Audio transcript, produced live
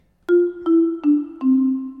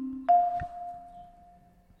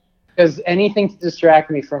because anything to distract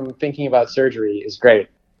me from thinking about surgery is great.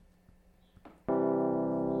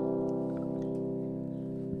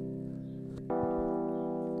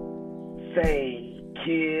 Say,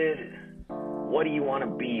 kid, what do you want to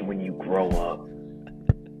be when you grow up?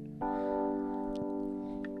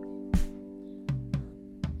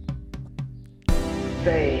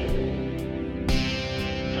 Say,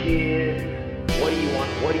 kid, what do you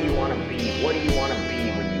want to be? What do you want to be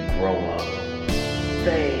when you grow up?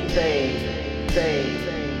 Say.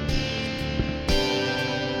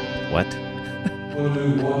 What? When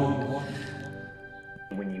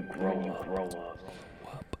you grow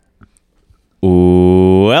up.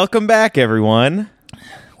 Welcome back, everyone.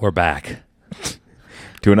 We're back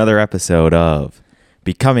to another episode of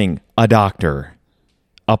Becoming a Doctor,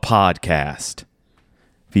 a podcast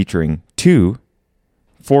featuring two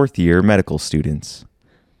fourth-year medical students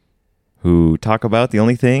who talk about the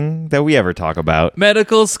only thing that we ever talk about.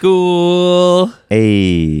 medical school.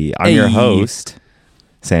 Hey, I'm your host,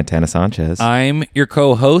 Santana Sanchez. I'm your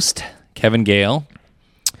co-host, Kevin Gale.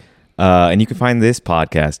 And you can find this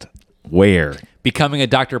podcast where?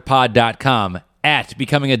 BecomingADoctorPod.com, at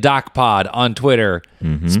BecomingADocPod on Twitter,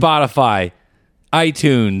 Spotify,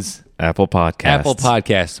 iTunes, Apple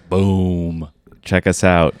Podcasts. Boom. Check us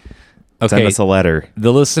out. Okay. Send us a letter.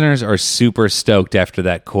 The listeners are super stoked after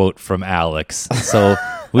that quote from Alex. So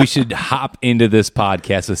we should hop into this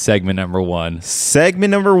podcast with segment number one.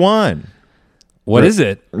 Segment number one. What is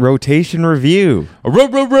it? Rotation review. A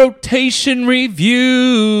rotation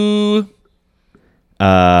review.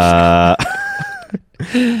 We're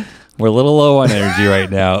a little low on energy right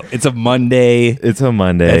now. It's a Monday. It's a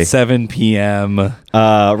Monday. At 7 p.m.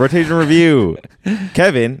 Rotation review.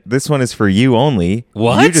 Kevin, this one is for you only.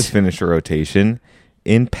 What? You just finished a rotation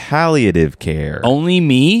in palliative care. Only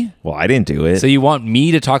me? Well, I didn't do it. So you want me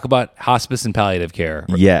to talk about hospice and palliative care?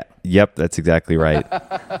 Yeah. Yep, that's exactly right.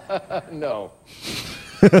 No.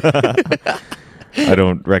 I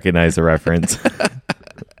don't recognize the reference.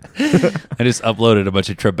 I just uploaded a bunch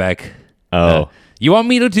of Trebek. Oh. You want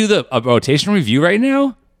me to do a rotation review right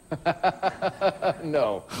now?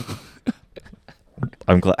 No.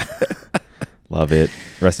 I'm glad. Love it.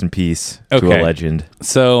 Rest in peace to Okay. a legend.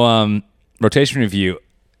 So, rotation review.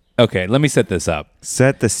 Okay, let me set this up.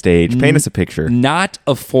 Set the stage. Paint us a picture. Not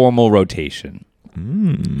a formal rotation.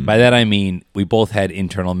 By that I mean we both had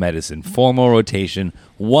internal medicine. Formal rotation,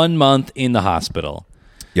 1 month in the hospital.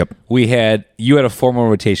 Yep. You had a formal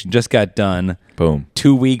rotation, just got done. Boom.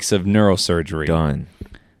 2 weeks of neurosurgery. Done.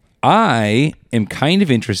 I am kind of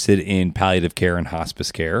interested in palliative care and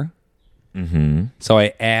hospice care. Mm-hmm. So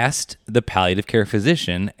I asked the palliative care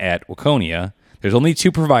physician at Waconia. There's only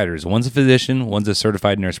two providers. One's a physician, one's a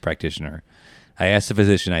certified nurse practitioner. I asked the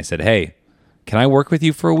physician, I said, hey, can I work with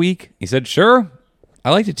you for a week? He said, sure. I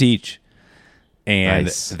like to teach. And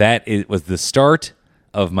Nice. that was the start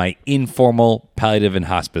of my informal palliative and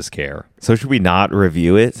hospice care. So should we not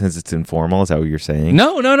review it since it's informal? Is that what you're saying?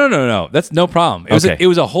 No. That's no problem. It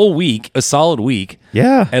was a whole week, a solid week.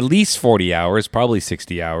 Yeah. At least 40 hours, probably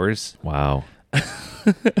 60 hours. Wow.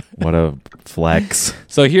 What a flex.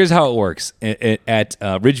 So here's how it works. At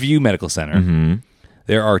Ridgeview Medical Center,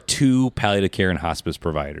 there are two palliative care and hospice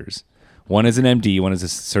providers. One is an MD, one is a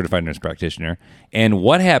certified nurse practitioner. And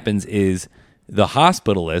what happens is the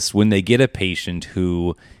hospitalists, when they get a patient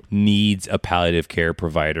who needs a palliative care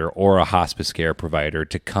provider or a hospice care provider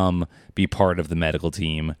to come be part of the medical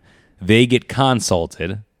team, they get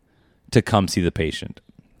consulted to come see the patient.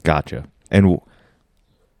 Gotcha. And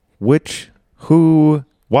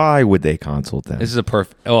why would they consult them? This is a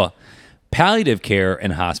perfect... Oh, palliative care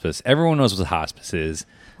and hospice. Everyone knows what hospice is.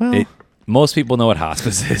 Well. Most people know what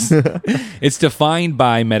hospice is. It's defined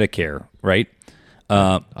by Medicare, right?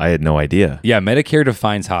 I had no idea. Yeah, Medicare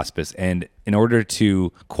defines hospice. And in order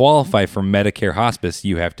to qualify for Medicare hospice,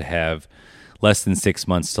 you have to have less than 6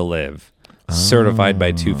 months to live, certified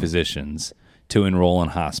by two physicians to enroll in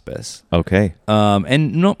hospice. Okay.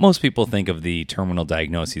 And most people think of the terminal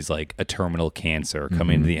diagnoses like a terminal cancer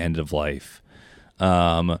coming to the end of life.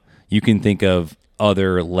 You can think of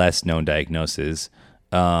other less known diagnoses,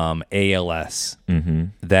 ALS,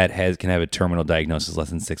 that can have a terminal diagnosis less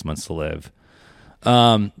than 6 months to live.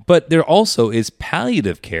 But there also is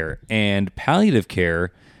palliative care, and palliative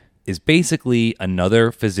care is basically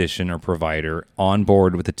another physician or provider on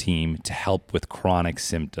board with the team to help with chronic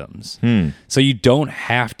symptoms. So you don't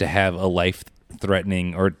have to have a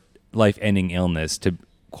life-threatening or life-ending illness to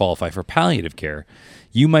qualify for palliative care.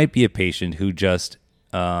 You might be a patient who just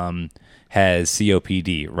has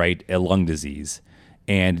COPD, right, a lung disease,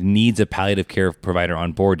 and needs a palliative care provider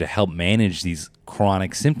on board to help manage these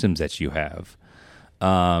chronic symptoms that you have.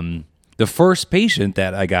 The first patient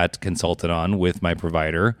that I got consulted on with my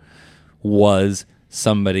provider was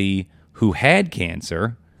somebody who had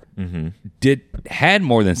cancer, had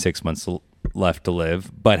more than 6 months left to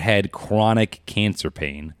live, but had chronic cancer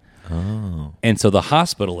pain. Oh. And so the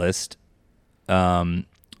hospitalist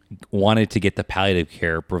wanted to get the palliative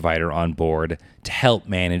care provider on board to help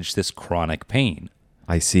manage this chronic pain.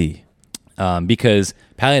 I see. Because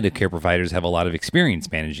palliative care providers have a lot of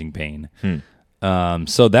experience managing pain.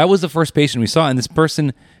 So that was the first patient we saw, and this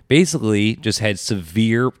person basically just had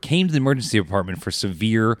came to the emergency department for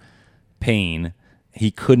severe pain.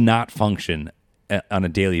 He could not function on a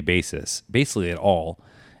daily basis, basically at all.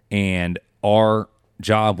 And our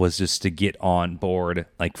job was just to get on board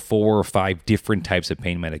like 4 or 5 different types of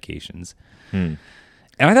pain medications. And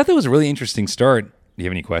I thought that was a really interesting start. Do you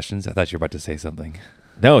have any questions? I thought you were about to say something.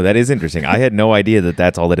 No, that is interesting. I had no idea that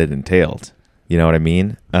that's all that it entailed. You know what I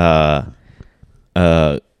mean? I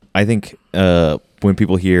think when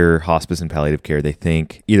people hear hospice and palliative care, they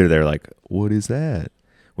think either they're like, what is that?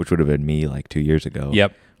 Which would have been me like 2 years ago.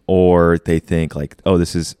 Yep. Or they think like, oh,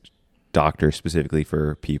 this is doctors specifically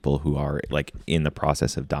for people who are like in the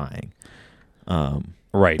process of dying.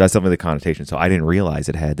 Right. That's some of the connotation. So I didn't realize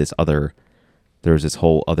it had there was this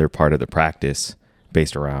whole other part of the practice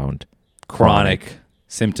based around chronic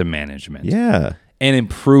symptom management. Yeah. And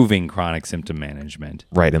improving chronic symptom management.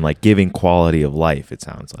 Right. And like giving quality of life, it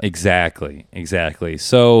sounds like. Exactly.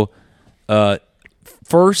 So,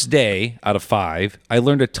 first day out of 5, I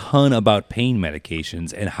learned a ton about pain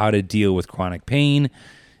medications and how to deal with chronic pain.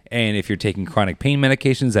 And if you're taking chronic pain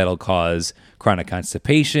medications, that'll cause chronic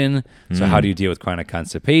constipation. So how do you deal with chronic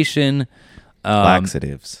constipation?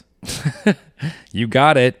 Laxatives. You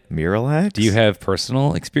got it. Miralax? Do you have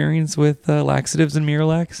personal experience with laxatives and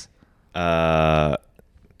Miralax?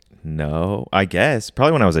 No, I guess.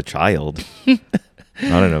 Probably when I was a child.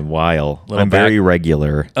 Not in a while. Little I'm very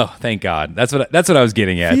regular. Oh, thank God. That's what I was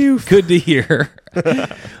getting at. Phew. Good to hear.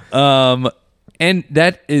 And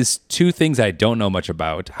that is 2 things I don't know much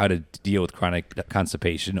about: how to deal with chronic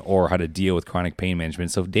constipation or how to deal with chronic pain management.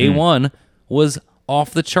 So day 1 was off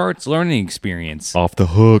the charts learning experience. Off the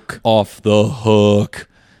hook. Off the hook.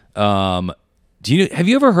 Have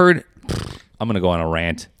you ever heard? I'm going to go on a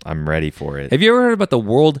rant. I'm ready for it. Have you ever heard about the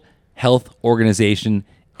World Health Organization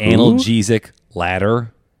analgesic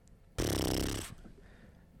ladder?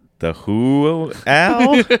 The who,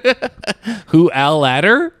 Al? Who, Al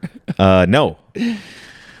ladder? No.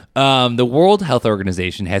 The World Health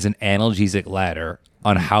Organization has an analgesic ladder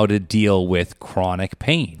on how to deal with chronic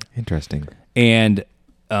pain. Interesting. And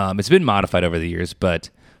it's been modified over the years,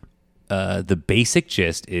 but the basic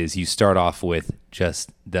gist is you start off with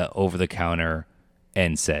just the over-the-counter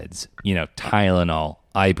NSAIDs, Tylenol,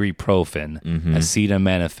 ibuprofen,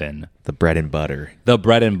 acetaminophen. The bread and butter. The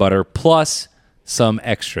bread and butter, plus some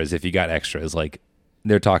extras if you got extras. Like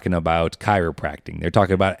they're talking about chiropractic. They're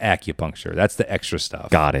talking about acupuncture. That's the extra stuff.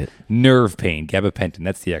 Got it. Nerve pain, gabapentin.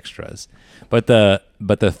 That's the extras. But the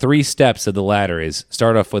 3 steps of the ladder is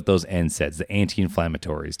start off with those NSAIDs, the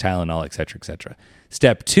anti-inflammatories, Tylenol, et cetera, et cetera.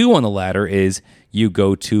 Step 2 on the ladder is you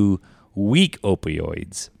go to weak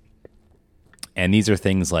opioids. And these are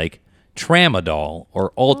things like Tramadol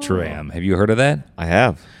or Ultram. Have you heard of that? I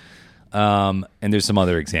have. And there's some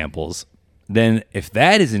other examples. Then if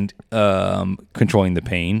that isn't controlling the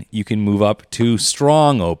pain, you can move up to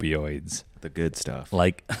strong opioids. The good stuff.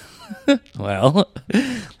 Like,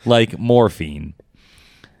 like morphine,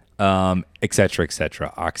 et cetera,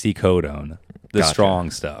 oxycodone, the Gotcha. strong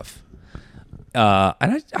stuff.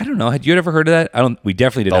 And I don't know. Had you ever heard of that? We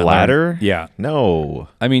definitely did The not. ladder? Yeah. No.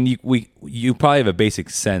 I mean, you probably have a basic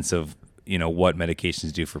sense of, what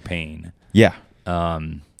medications do for pain. Yeah.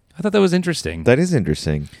 I thought that was interesting. That is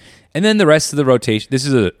interesting. And then the rest of the rotation, this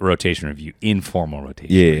is a rotation review, informal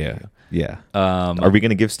rotation. Yeah. Are we going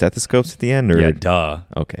to give stethoscopes at the end? Or? Yeah, duh.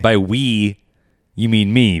 Okay. By we, you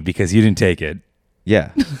mean me because you didn't take it.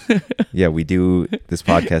 Yeah. Yeah, we do this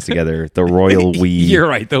podcast together. The royal we You're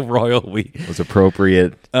right, the royal we. was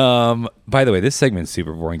appropriate. By the way, this segment's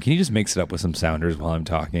super boring. Can you just mix it up with some sounders while I'm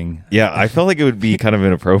talking? Yeah, I felt like it would be kind of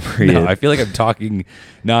inappropriate. No, I feel like I'm talking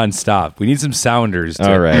nonstop. We need some sounders.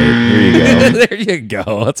 All right, here you go. There you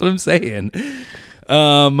go. That's what I'm saying.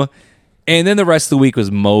 And then the rest of the week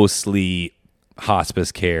was mostly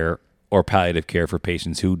hospice care or palliative care for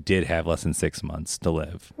patients who did have less than 6 months to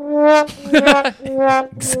live. Exactly.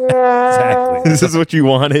 This is what you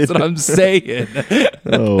wanted. That's what I'm saying.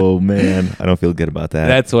 Oh, man. I don't feel good about that.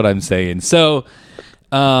 That's what I'm saying. So,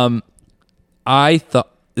 I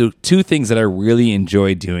thought there were 2 things that I really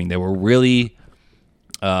enjoyed doing that were really,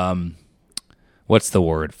 what's the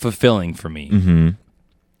word? Fulfilling for me. Mm-hmm.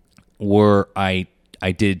 I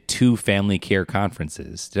did 2 family care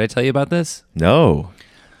conferences. Did I tell you about this? No.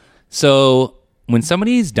 So when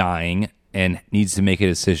somebody is dying and needs to make a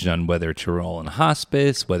decision on whether to enroll in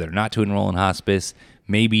hospice, whether not to enroll in hospice,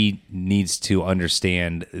 maybe needs to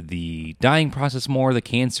understand the dying process more, the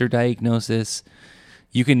cancer diagnosis,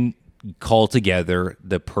 you can call together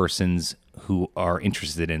the persons who are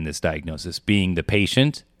interested in this diagnosis, being the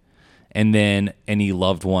patient, and then any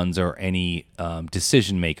loved ones or any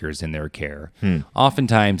decision makers in their care.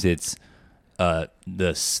 Oftentimes it's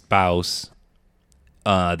the spouse,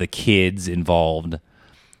 the kids involved.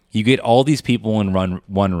 You get all these people in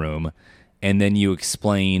one room, and then you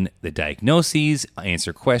explain the diagnoses,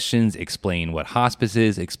 answer questions, explain what hospice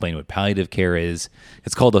is, explain what palliative care is.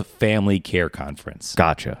 It's called a family care conference.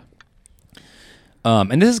 Gotcha.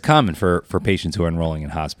 And this is common for patients who are enrolling in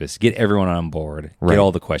hospice. Get everyone on board, Right. get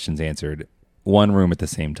all the questions answered, one room at the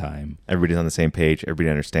same time. Everybody's on the same page. Everybody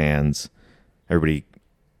understands. Everybody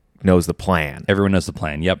knows the plan. Everyone knows the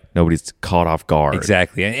plan. Yep. Nobody's caught off guard.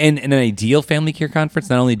 Exactly. And in an ideal family care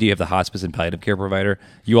conference, not only do you have the hospice and palliative care provider,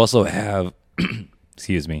 you also have,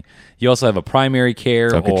 excuse me, you also have a primary care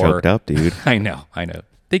Don't get choked up, dude. I know.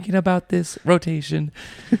 Thinking about this rotation.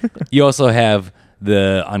 You also have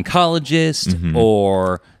the oncologist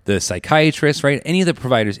or the psychiatrist, right? Any of the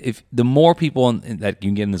providers. If the more people that you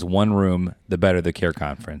can get in this one room, the better the care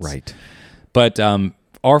conference. Right. But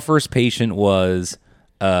our first patient was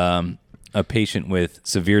a patient with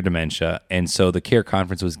severe dementia, and so the care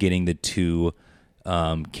conference was getting the 2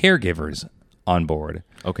 caregivers on board.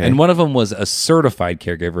 Okay. And one of them was a certified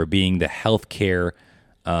caregiver, being the healthcare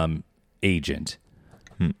agent.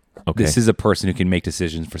 Okay. This is a person who can make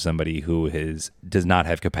decisions for somebody who does not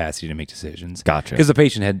have capacity to make decisions. Gotcha. Because the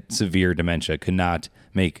patient had severe dementia, could not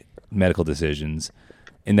make medical decisions.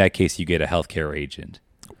 In that case, you get a healthcare agent.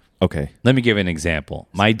 Okay. Let me give you an example.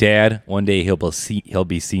 My dad, one day he'll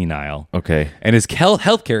be senile. Okay. And his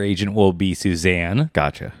healthcare agent will be Suzanne,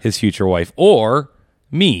 Gotcha. his future wife, or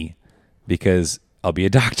me, because I'll be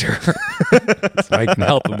a doctor. So I can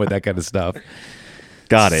help him with that kind of stuff.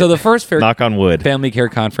 Got it. So the first knock on wood. family care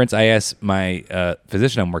conference, I asked my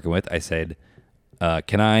physician I'm working with, I said,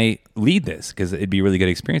 can I lead this? Because it'd be a really good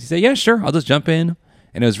experience. He said, yeah, sure. I'll just jump in.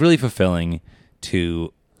 And it was really fulfilling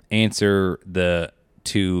to answer the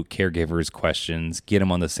 2 caregivers' questions, get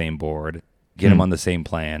them on the same board, get them on the same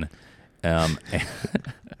plan. I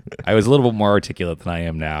was a little bit more articulate than I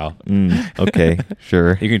am now. Okay,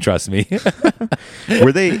 sure. You can trust me.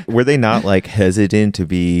 Were they not like hesitant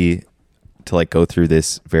to go through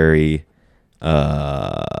this very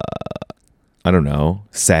I don't know,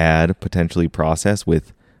 sad potentially process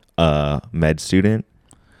with a med student?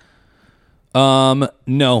 No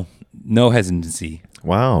hesitancy.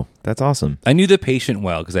 Wow, that's awesome. I knew the patient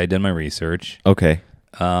well because I had done my research. Okay.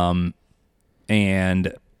 And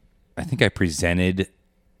I think I presented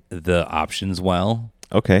the options well.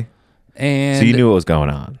 Okay. And So you knew what was going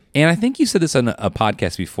on. And I think you said this on a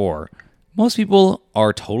podcast before. Most people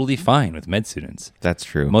are totally fine with med students. That's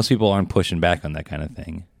true. Most people aren't pushing back on that kind of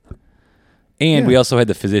thing. And we also had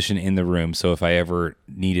the physician in the room, so if I ever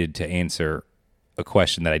needed to answer a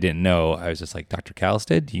question that I didn't know, I was just like, Dr.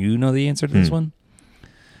 Calstead, do you know the answer to this one?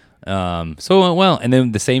 So it went well. And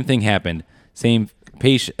then the same thing happened. Same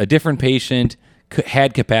patient, a different patient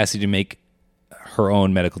had capacity to make her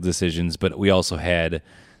own medical decisions, but we also had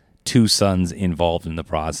 2 sons involved in the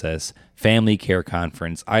process. Family care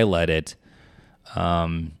conference. I led it. It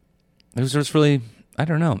was just really, I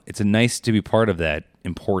don't know. It's nice to be part of that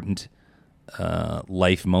important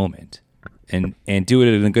life moment and do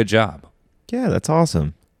it in a good job. Yeah, that's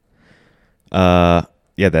awesome. Yeah,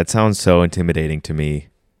 that sounds so intimidating to me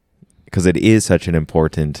because it is such an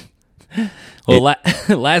important. Well,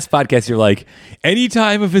 last podcast, you're like,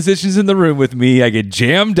 anytime a physician's in the room with me, I get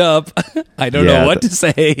jammed up. I don't know what to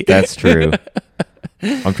say. That's true.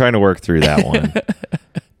 I'm trying to work through that one.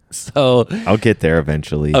 So I'll get there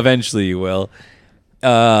eventually. Eventually you will.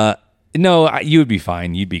 No, you would be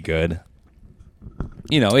fine. You'd be good.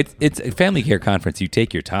 You know, it's a family care conference. You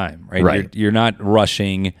take your time, right? Right. You're not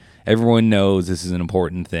rushing. Everyone knows this is an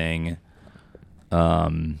important thing.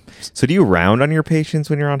 So do you round on your patients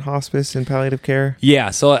when you're on hospice and palliative care? Yeah.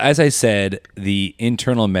 So as I said, the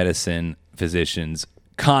internal medicine physicians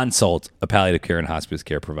consult a palliative care and hospice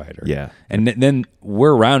care provider. Yeah. And then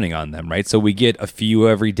we're rounding on them, right? So we get a few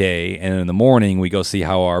every day, and in the morning we go see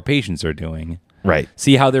how our patients are doing. Right.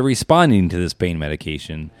 See how they're responding to this pain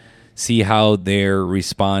medication. See how they're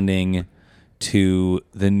responding to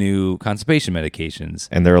the new constipation medications.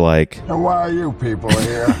 And they're like, And why are you people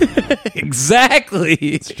here?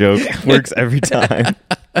 Exactly. joke works every time.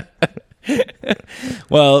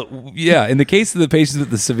 Well, yeah. In the case of the patients with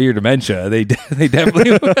the severe dementia, they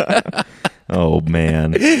definitely Oh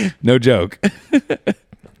man, no joke.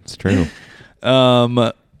 it's true.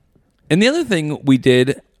 And the other thing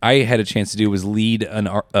I had a chance to do was lead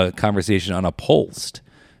a conversation on a POLST.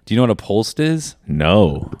 Do you know what a POLST is?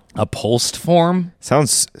 No, A POLST form?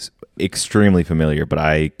 sounds extremely familiar, but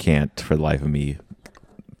I can't for the life of me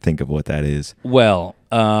think of what that is. Well,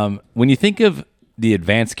 when you think of the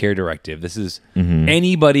Advanced Care Directive, this is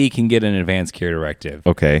anybody can get an Advanced Care Directive.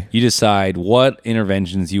 Okay. You decide what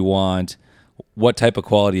interventions you want, what type of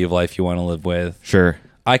quality of life you want to live with. Sure.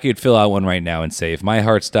 I could fill out one right now and say, if my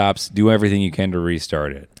heart stops, do everything you can to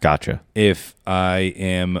restart it. Gotcha. If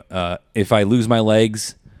I lose my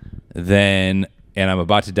legs, and I'm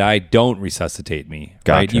about to die, don't resuscitate me.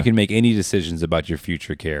 Right? Gotcha. You can make any decisions about your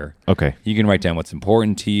future care. Okay. You can write down what's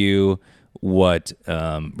important to you, what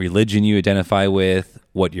religion you identify with,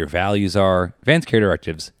 what your values are. Advanced Care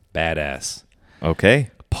Directives, badass.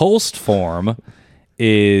 Okay. POLST form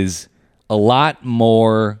is a lot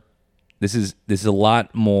more. This is a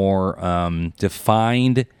lot more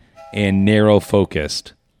defined and narrow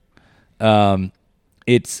focused.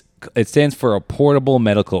 It stands for a portable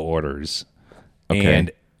medical orders, Okay.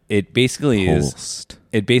 and it basically POLST.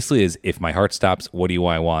 is if my heart stops, what do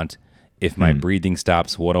I want? If my breathing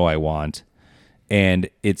stops, what do I want? And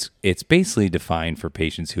it's basically defined for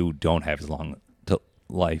patients who don't have as long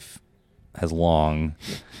life as long.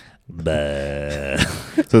 So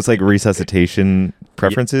it's like resuscitation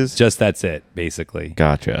preferences? Just that's it, basically.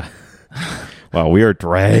 Gotcha. Wow, we are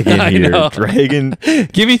dragging I here. know. Dragging.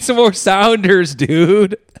 Give me some more sounders,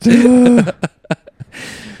 dude.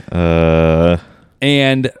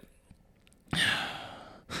 And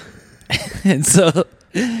so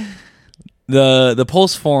the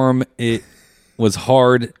POLST form, it was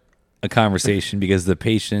hard a conversation because the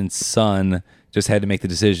patient's son just had to make the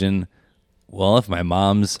decision. Well, if my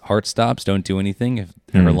mom's heart stops, don't do anything. If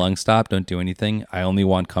her lungs stop, don't do anything. I only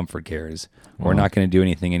want comfort cares. We're not going to do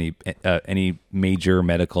anything, any major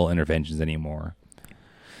medical interventions anymore.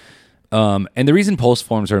 And the reason POLST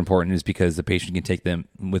forms are important is because the patient can take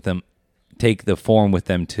the form with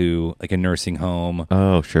them to like a nursing home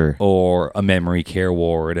Oh, sure. or a memory care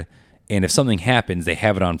ward. And if something happens, they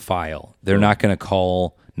have it on file. They're not going to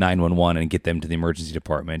call 911 and get them to the emergency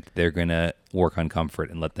department. They're going to work on comfort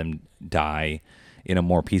and let them die in a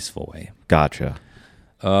more peaceful way. Gotcha.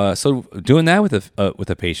 So doing that with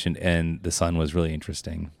a patient and the son was really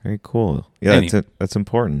interesting. Very cool. Yeah, that's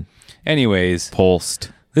important. Anyways, POLST.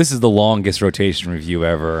 this is the longest rotation review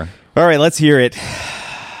ever. All right, let's hear it.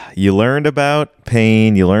 You learned about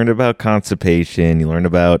pain. You learned about constipation. You learned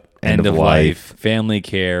about end of life. Family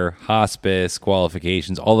care, hospice,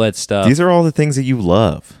 qualifications, all that stuff. These are all the things that you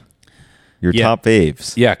love. Your Yeah. top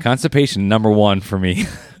faves. Yeah, constipation, number one for me.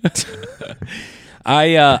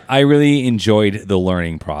 I really enjoyed the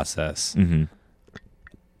learning process. Mm-hmm.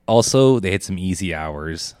 Also, they had some easy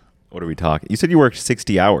hours. What are we talking? You said you worked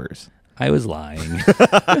 60 hours. I was lying.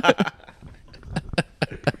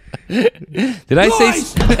 Did I say?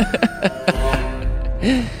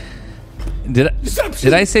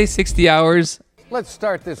 Did I say 60 hours? Let's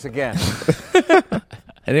start this again. I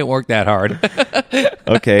didn't work that hard.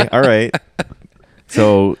 Okay, all right.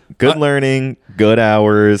 So good learning, good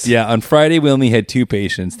hours. Yeah, on Friday we only had 2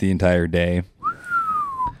 patients the entire day.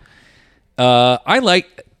 I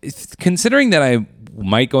like, considering that I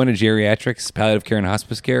might go into geriatrics, palliative care, and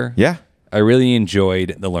hospice care. Yeah. I really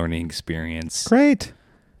enjoyed the learning experience. Great.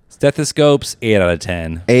 Stethoscopes, 8 out of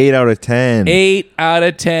 10. 8 out of 10. 8 out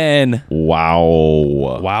of 10.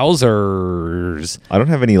 Wow. Wowzers. I don't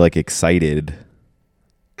have any like excited.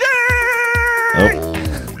 Oh.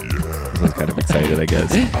 This one's kind of excited, I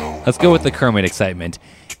guess. Let's go with the Kermit excitement.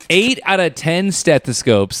 8 out of 10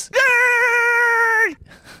 stethoscopes.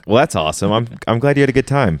 Well, that's awesome. I'm glad you had a good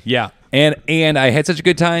time. Yeah. And I had such a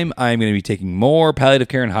good time, I'm going to be taking more palliative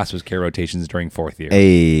care and hospice care rotations during 4th year.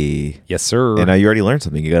 Hey. Yes, sir. And you already learned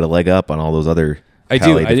something. You got a leg up on all those other I do.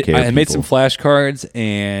 palliative care I made some people. flashcards,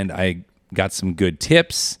 and I got some good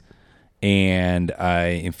tips, and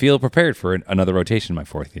I feel prepared for another rotation in my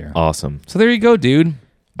 4th year. Awesome. So there you go, dude.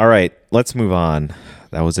 All right, let's move on.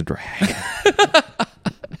 That was a drag.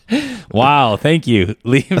 Wow, thank you.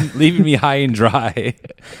 Leaving me high and dry.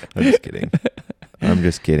 I'm just kidding. I'm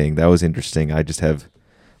just kidding. That was interesting. I just have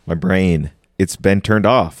my brain. It's been turned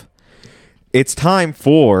off. It's time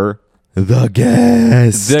for the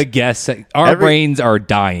guest. The guest. Our brains are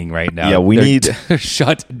dying right now. Yeah, we need- they're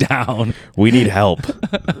shut down. We need help.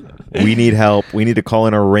 We need help. We need to call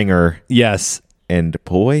in our ringer. Yes. And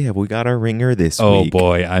boy, have we got our ringer this Oh week.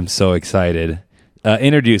 boy, I'm so excited.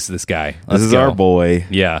 Introduce this guy. This Let's is go. our boy,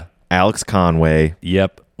 Yeah. Alex Conway.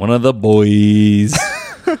 Yep. One of the boys.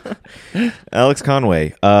 Alex Conway.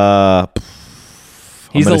 He's I'm a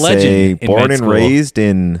gonna legend. say in born med and school. raised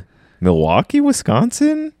in Milwaukee,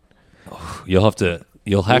 Wisconsin. You'll have to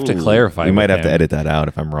clarify. We might with have to him. edit that out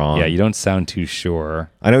if I'm wrong. Yeah, you don't sound too sure.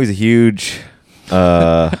 I know he's a huge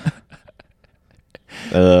fan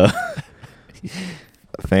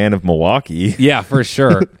of Milwaukee, Yeah, for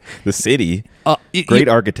sure. the city. You- Great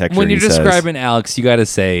you- architecture, When you're he says. describing Alex, you got to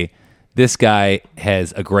say this guy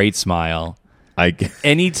has a great smile.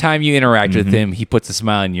 Anytime you interact with him, he puts a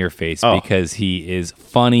smile on your face Oh. because he is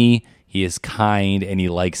funny, he is kind, and he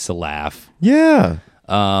likes to laugh. Yeah.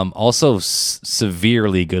 Also,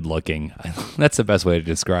 severely good looking. That's the best way to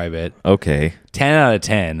describe it. Okay. 10 out of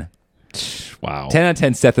 10. Wow. 10 out of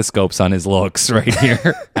 10 stethoscopes on his looks right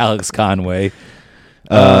here. Alex Conway.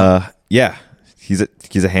 Yeah.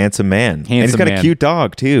 He's a handsome man. And he's Handsome got man. a cute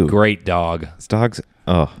dog too. Great dog. His dog's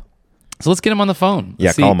So let's get him on the phone. Yeah,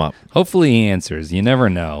 Let's call him up. Hopefully he answers. You never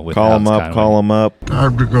know. With call him Alex up, Conway. call him up. I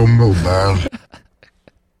have to go move, man.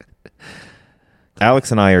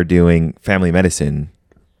 Alex and I are doing family medicine.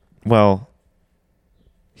 Well,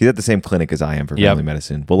 he's at the same clinic as I am for Yep. family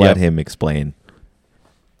medicine. We'll Yep. let him explain.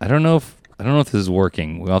 I don't know if this is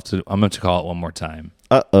working. We'll have to. I'm going to call it one more time.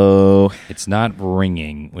 Uh-oh. It's not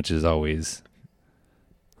ringing, which is always.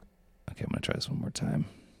 Okay, I'm going to try this one more time.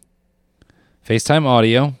 FaceTime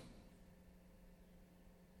audio.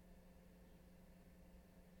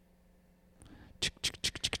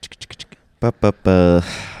 Ba-ba-ba.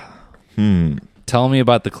 Tell me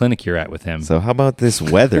about the clinic you're at with him. So how about this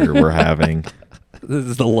weather we're having? This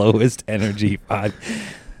is the lowest energy pod.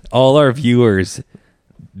 All our viewers,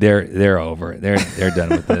 they're over. They're done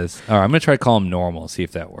with this. All right, I'm gonna try to call him normal. See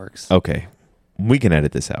if that works. Okay. We can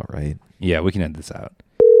edit this out, right? Yeah, we can edit this out.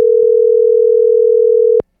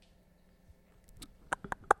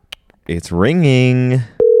 It's ringing.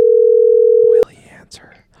 Will he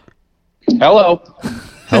answer? Hello.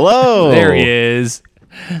 Hello. There he is.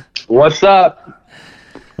 What's up?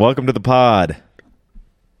 Welcome to the pod.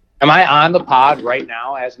 Am I on the pod right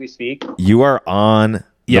now as we speak? You are on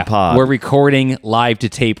Yeah, the pod. we're recording live to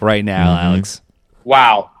tape right now, Mm-hmm. Alex.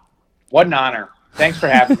 Wow. What an honor. Thanks for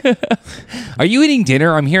having me. Are you eating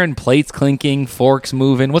dinner? I'm hearing plates clinking, forks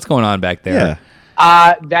moving. What's going on back there?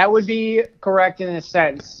 Yeah. That would be correct in a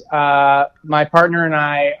sense. My partner and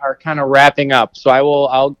I are kind of wrapping up, so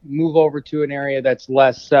I'll move over to an area that's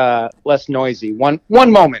less noisy. One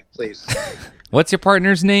moment, please. What's your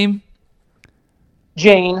partner's name?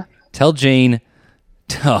 Jane. Tell Jane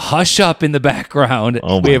to hush up in the background.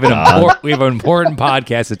 Oh we my have an God. we have an important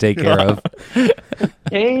podcast to take care of.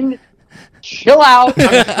 Jane, chill out.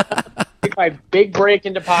 I'm gonna take my big break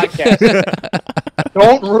into podcasting.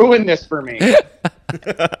 Don't ruin this for me.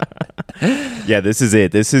 Yeah, this is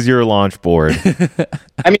it. This is your launch board.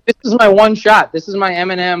 I mean, this is my one shot. This is my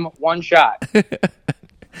Eminem one shot.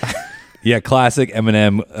 Yeah, classic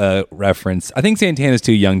Eminem reference. I think Santana's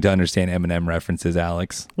too young to understand Eminem references,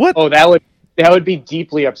 Alex. What? Oh, that would be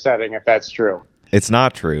deeply upsetting if that's true. It's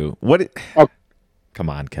not true. What? Okay. Come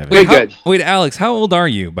on, Kevin. Wait, good. Wait, Alex, how old are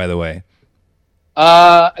you, by the way?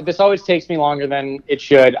 This always takes me longer than it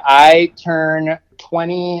should. I turn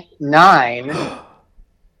 29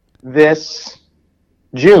 this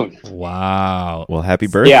June. Wow. Well, happy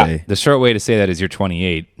birthday. The short way to say that is you're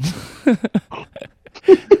 28.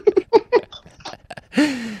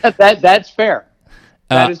 That's fair.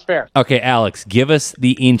 That is fair. Okay, Alex, give us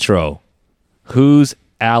the intro. Who's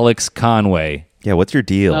Alex Conway? Yeah, what's your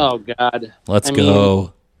deal? Oh God. Let's I go.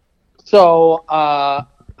 mean, so I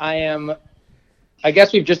am. I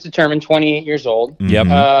guess we've just determined 28 years old. Yep.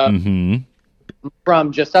 Uh,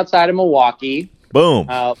 From just outside of Milwaukee, Boom.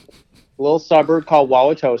 a little suburb called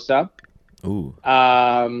Wauwatosa. Ooh.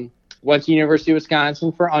 Went to University of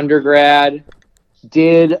Wisconsin for undergrad.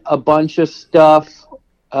 Did a bunch of stuff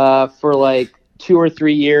for like 2 or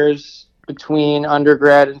 3 years between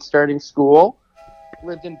undergrad and starting school.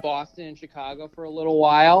 Lived in Boston and Chicago for a little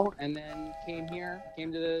while, and then came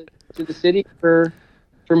to the city for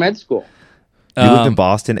med school. You lived in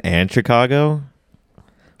Boston and Chicago?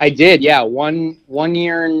 I did, yeah. One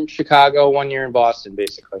year in Chicago, 1 year in Boston,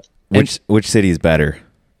 basically. Which city is better?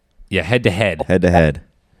 Yeah, head to head. Head to head.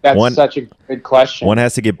 That's such a good question. One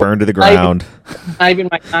has to get burned to the ground. Not even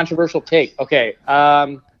my controversial take. Okay.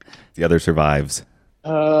 The other survives.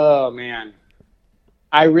 Oh man,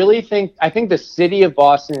 I think the city of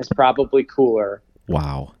Boston is probably cooler,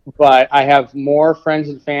 Wow. but I have more friends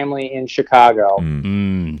and family in Chicago.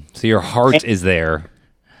 So your heart is there.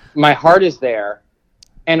 My heart is there,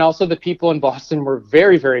 And also the people in Boston were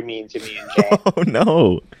very, very mean to me and Jane. Oh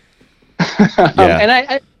no. Yeah. And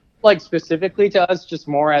I like specifically to us just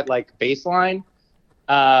more at like baseline.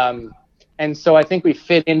 And so I think we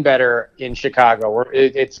fit in better in Chicago.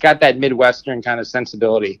 It's got that Midwestern kind of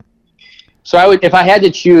sensibility. So if I had to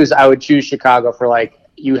choose, I would choose Chicago for like,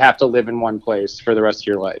 you have to live in one place for the rest of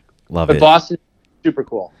your life. Love but it. Boston, super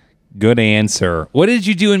cool. Good answer. What did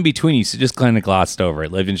you do in between? You just kind of glossed over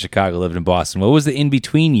it. Lived in Chicago, lived in Boston. What was the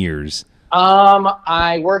in-between years?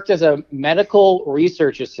 I worked as a medical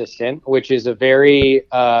research assistant, which is a very,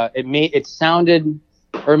 it made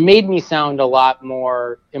me sound a lot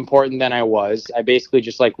more important than I was. I basically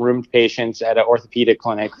just like roomed patients at an orthopedic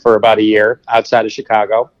clinic for about a year outside of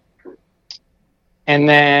Chicago. And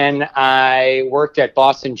then I worked at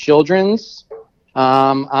Boston Children's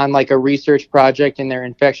on like a research project in their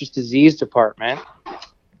infectious disease department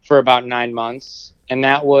for about 9 months. And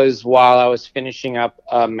that was while I was finishing up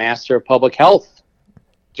a Master of Public Health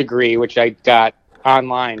degree, which I got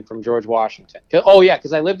online from George Washington. Oh, yeah,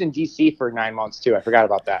 because I lived in D.C. for 9 months, too. I forgot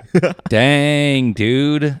about that. Dang,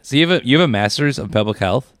 dude. So you have a Master's of Public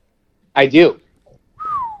Health? I do.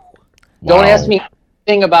 Wow. Don't ask me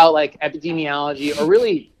anything about like epidemiology or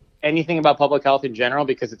really anything about public health in general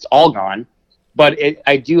because it's all gone. But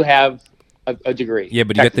I do have a degree. Yeah,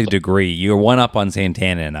 but you got the degree. You're one up on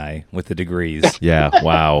Santana and I with the degrees. Yeah.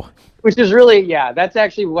 Wow. Which is really, that's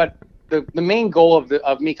actually what the main goal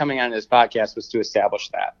of me coming on this podcast was to establish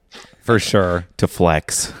that. For sure. To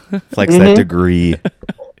flex that degree.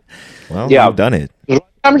 Well, Yeah. you've done it.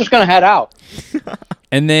 I'm just going to head out.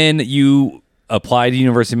 And then you applied to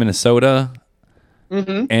University of Minnesota.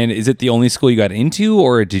 Mm-hmm. And is it the only school you got into,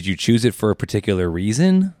 or did you choose it for a particular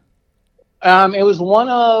reason? It was one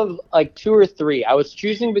of like 2 or 3. I was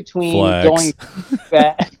choosing between Flex. going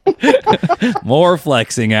back. More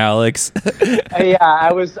flexing, Alex. Yeah,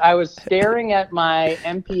 I was staring at my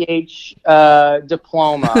MPH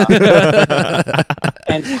diploma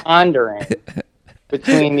and pondering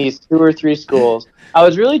between these 2 or 3 schools. I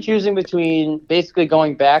was really choosing between basically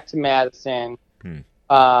going back to Madison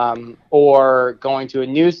or going to a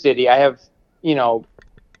new city. I have,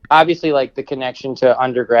 obviously like the connection to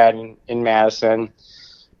undergrad in Madison,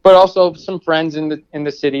 but also some friends in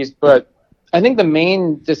the cities. But I think the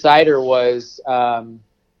main decider was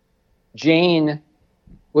Jane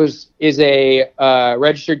is a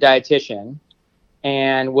registered dietitian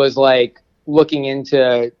and was like looking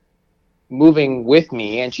into moving with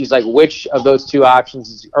me, and she's like, which of those 2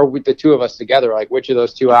 options or with the 2 of us together, like which of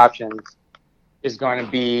those 2 options is going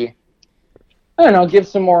to be, I don't know, give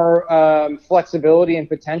some more flexibility and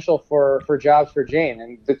potential for jobs for Jane.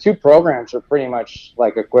 And the 2 programs are pretty much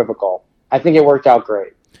like equivocal. I think it worked out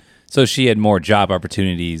great. So she had more job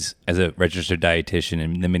opportunities as a registered dietitian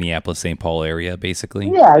in the Minneapolis-St. Paul area, basically?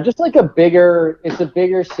 Yeah, just like it's a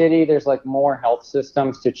bigger city. There's like more health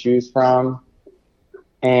systems to choose from.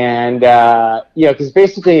 And, because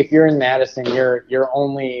basically if you're in Madison, you're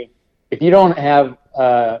only, if you don't have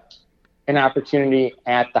an opportunity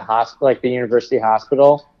at the hospital, like the university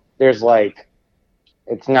hospital, there's like,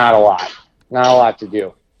 it's not a lot to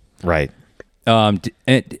do. Right.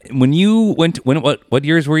 When you what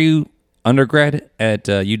years were you undergrad at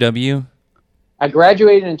UW? I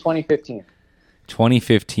graduated in 2015.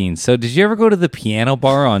 2015. So did you ever go to the piano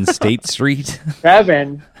bar on State Street?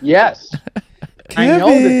 Kevin, yes. I know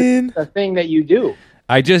this is the thing that you do.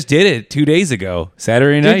 I just did it 2 days ago,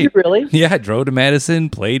 Saturday night. Did you really? Yeah, I drove to Madison,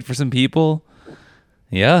 played for some people.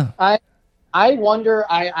 Yeah. I wonder,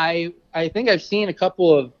 I think I've seen a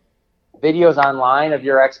couple of videos online of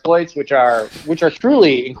your exploits, which are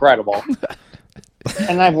truly incredible.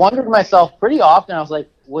 And I've wondered myself pretty often, I was like,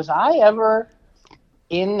 was I ever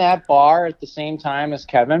in that bar at the same time as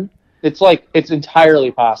Kevin? It's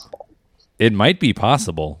entirely possible. It might be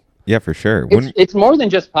possible. Yeah, for sure. It's more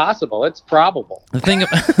than just possible. It's probable. The thing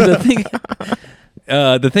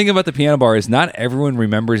about the piano bar is not everyone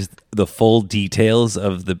remembers the full details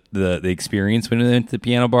of the experience when they went to the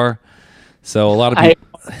piano bar. So a lot of people,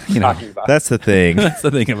 That's the thing. that's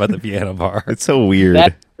the thing about the piano bar. It's so weird.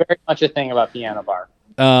 That's very much a thing about piano bar.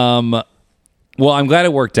 Well, I'm glad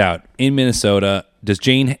it worked out in Minnesota. Is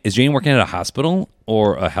Jane working at a hospital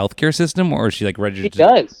or a healthcare system, or is she like registered? She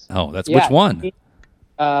does. Oh, that's Yeah, which one?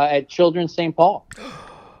 At Children's St. Paul.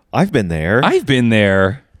 I've been there. I've been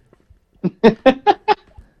there.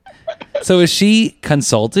 So is she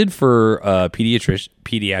consulted for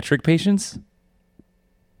pediatric patients?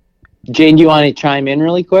 Jane, do you want to chime in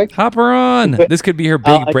really quick? Hop her on. This could be her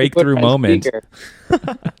I big can breakthrough put my moment. speaker.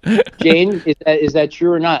 Jane, is that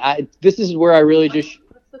true or not? This is where I really just.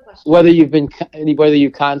 What's the whether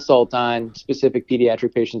you consult on specific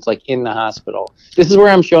pediatric patients like in the hospital. This is where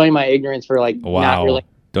I'm showing my ignorance for like not Wow. really.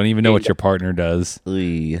 Don't even know what your partner does.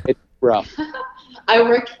 It's rough. I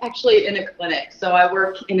work actually in a clinic. So I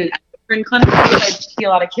work in an endocrine clinic. I see a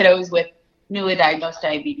lot of kiddos with newly diagnosed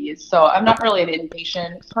diabetes. So I'm not really an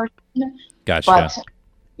inpatient person. Gotcha. But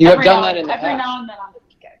You have every done now- that in the every past. now and then on the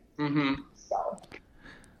weekend. Mm-hmm. So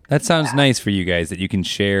That sounds nice for you guys that you can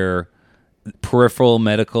share peripheral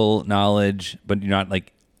medical knowledge, but you're not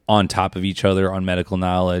like on top of each other on medical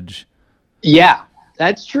knowledge. Yeah,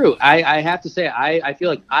 that's true. I have to say, I feel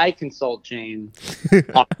like I consult Jane.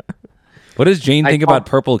 What does Jane think I- about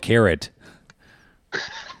purple carrot?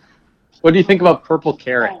 What do you think about purple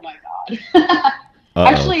carrot? oh my god. Uh-oh.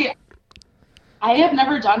 Actually, I have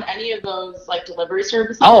never done any of those like delivery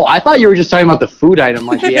services. Oh, I thought you were just talking about the food item,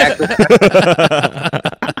 like the actual.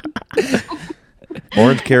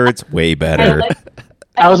 Orange carrot's way better.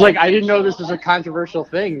 I was like, I didn't know this was a controversial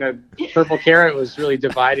thing. The purple carrot was really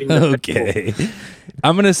dividing. The Okay.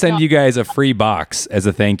 I'm going to send you guys a free box as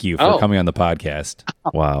a thank you for Oh. coming on the podcast.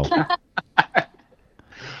 Wow.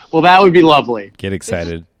 Well, that would be lovely. Get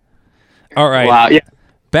excited. All right. Wow. Yeah.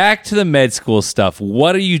 Back to the med school stuff.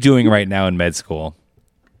 What are you doing right now in med school?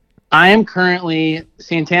 I am currently,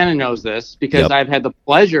 Santana knows this because Yep. I've had the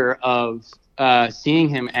pleasure of seeing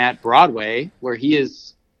him at Broadway, where he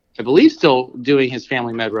is, I believe, still doing his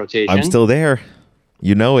family med rotation. I'm still there.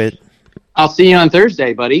 You know it. I'll see you on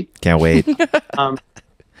Thursday, buddy. Can't wait.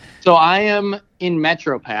 So I am in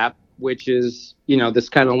MetroPAP, which is, this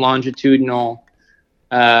kind of longitudinal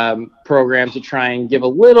program to try and give a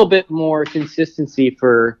little bit more consistency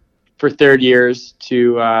for third years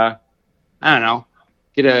to,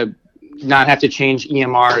 not have to change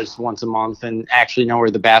EMRs once a month and actually know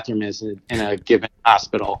where the bathroom is in a given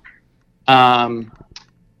hospital.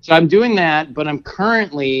 So I'm doing that, but I'm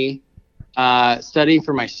currently studying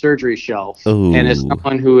for my surgery shelf. Ooh. And as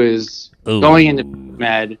someone who is Ooh. going into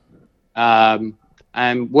med,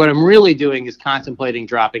 what I'm really doing is contemplating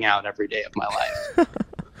dropping out every day of my life.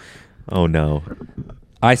 Oh, no.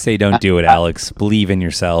 I say don't do it, Alex. Believe in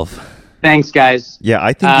yourself. Thanks, guys. Yeah,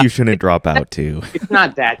 I think you shouldn't drop out, too. It's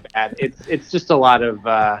not that bad. It's just a lot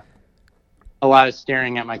of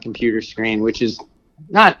staring at my computer screen, which is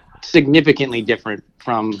not significantly different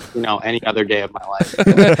from any other day of my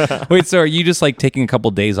life. Wait, so are you just like taking a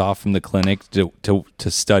couple days off from the clinic to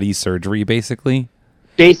study surgery, basically?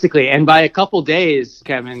 Basically, and by a couple days,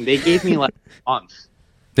 Kevin, they gave me like a month.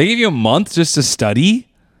 They give you a month just to study?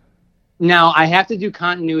 Now I have to do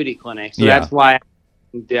continuity clinic, so Yeah. that's why I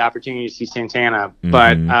had the opportunity to see Santana.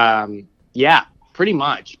 But yeah, pretty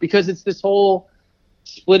much because it's this whole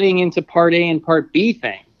splitting into Part A and Part B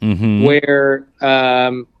thing, Mm-hmm. where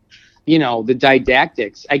the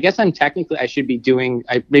didactics. I guess I should be doing.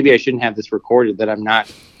 Maybe I shouldn't have this recorded that I'm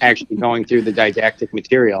not actually going through the didactic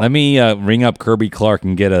material. Let me ring up Kirby Clark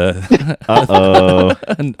and get Uh-oh.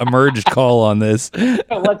 an emerged call on this.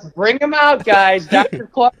 Let's bring him out, guys. Dr.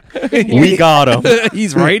 Clark. We got him.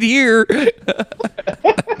 He's right here.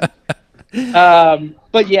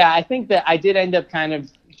 But yeah, I think that I did end up kind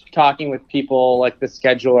of talking with people like the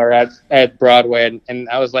scheduler at Broadway, and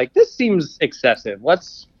I was like, this seems excessive.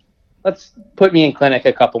 Let's put me in clinic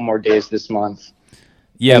a couple more days this month.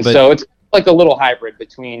 Yeah, And but so it's like a little hybrid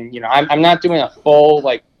between, I'm not doing a full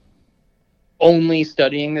like only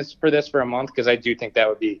studying this for a month because I do think that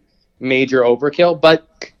would be major overkill, but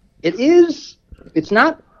it's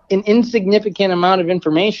not an insignificant amount of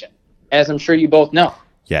information, as I'm sure you both know.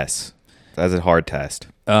 Yes. That's a hard test.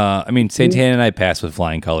 Santana and I passed with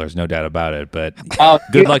flying colors, no doubt about it, but Oh,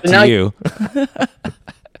 good luck now to you.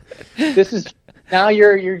 This is now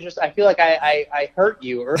you're just. I feel like I hurt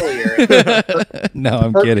you earlier. No,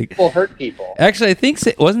 I'm Hurt kidding. people hurt people. Actually, I think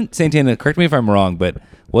wasn't Santana, correct me if I'm wrong, but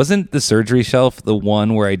wasn't the surgery shelf the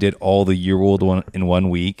one where I did all the year-old one in 1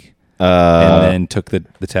 week and then took the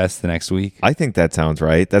test the next week? I think that sounds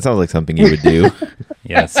right. That sounds like something you would do.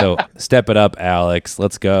 Yeah, so step it up, Alex.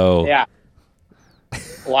 Let's go. Yeah.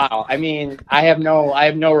 Wow. I mean, I have no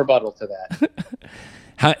rebuttal to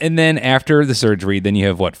that. And then after the surgery, then you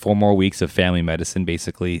have 4 more weeks of family medicine,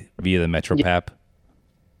 basically via the MetroPAP.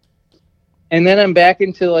 And then I'm back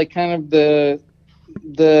into like kind of the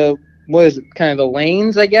what is it? Kind of the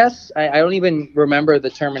lanes, I guess. I don't even remember the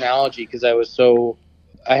terminology because I was so,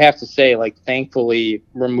 I have to say, like thankfully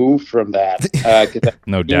removed from that. 'Cause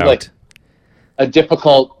No it seemed doubt. like a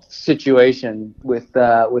difficult situation with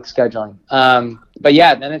scheduling. But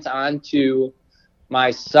yeah, then it's on to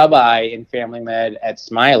my sub-I in family med at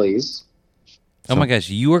Smiley's. Oh my gosh,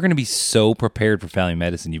 you are going to be so prepared for family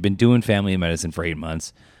medicine. You've been doing family medicine for 8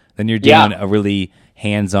 months. Then you're doing Yeah. a really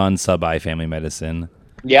hands-on sub-I family medicine.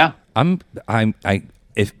 Yeah.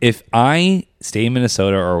 If I stay in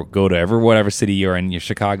Minnesota or go to whatever city you're in, you're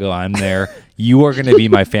Chicago, I'm there. You are going to be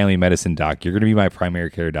my family medicine doc. You're going to be my primary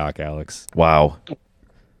care doc, Alex. Wow.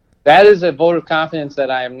 That is a vote of confidence that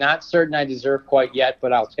I am not certain I deserve quite yet,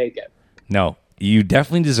 but I'll take it. No, you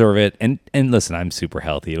definitely deserve it. And listen, I'm super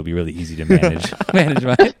healthy. It'll be really easy to manage. manage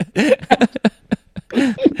my.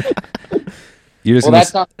 You're just Well, that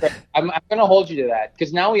sounds great. I'm going to hold you to that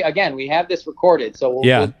because now we have this recorded, so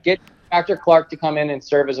we'll get Dr. Clark to come in and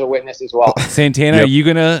serve as a witness as well. Santana,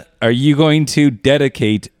 Yep. are you going to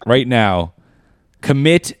dedicate right now,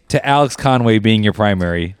 commit to Alex Conway being your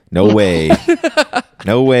primary? No way.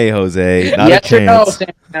 No way, Jose. Not Yes a or no, chance.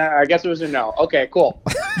 Santana? I guess it was a no. Okay, cool.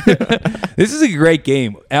 This is a great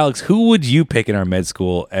game. Alex, who would you pick in our med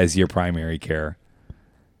school as your primary care?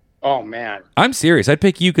 Oh, man. I'm serious. I'd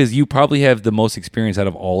pick you because you probably have the most experience out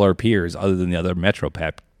of all our peers other than the other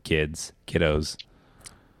MetroPep kiddos.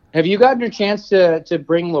 Have you gotten a chance to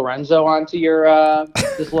bring Lorenzo onto your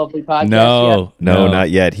this lovely podcast No, No, not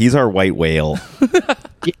yet. He's our white whale.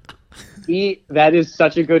 yet? That is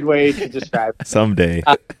such a good way to describe it. Someday.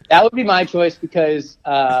 That would be my choice because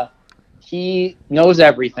he knows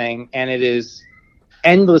everything, and it is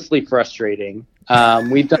endlessly frustrating.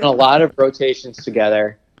 We've done a lot of rotations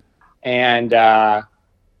together, and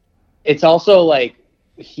it's also like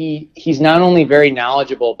he's not only very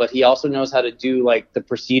knowledgeable, but he also knows how to do like the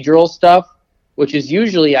procedural stuff, which is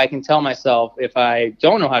usually I can tell myself if I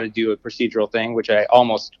don't know how to do a procedural thing, which I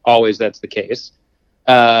almost always that's the case.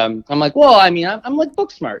 I'm like, well, I mean, I'm like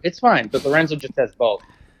book smart. It's fine, but Lorenzo just has both,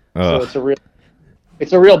 so it's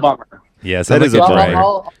a real bummer. Yes, That is a So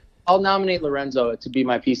bummer. I'll nominate Lorenzo to be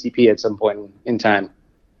my PCP at some point in time.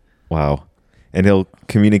 Wow. And he'll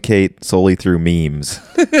communicate solely through memes.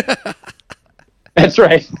 That's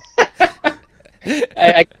right.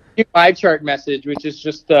 I do my chart message, which is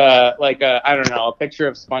just like I don't know, a picture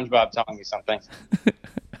of SpongeBob telling me something.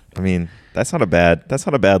 I mean, that's not a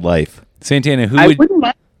bad life. Santana,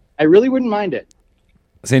 I really wouldn't mind it.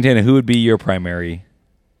 Santana, who would be your primary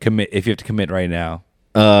commit if you have to commit right now?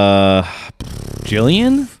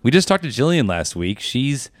 Jillian? We just talked to Jillian last week.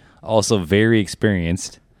 She's also very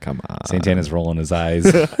experienced. Come on. Santana's rolling his eyes,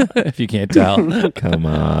 if you can't tell. Come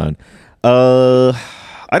on.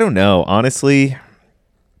 I don't know. Honestly,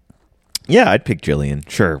 yeah, I'd pick Jillian.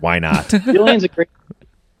 Sure, why not? Jillian's a great.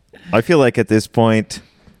 I feel like at this point,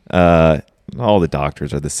 all the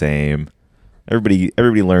doctors are the same. Everybody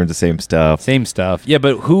learns the same stuff. Same stuff. Yeah,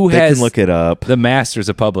 but who They has can look it up. the masters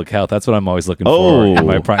of public health? That's what I'm always looking for Oh. in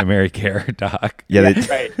my primary care doc. Yeah,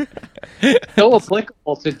 Right. So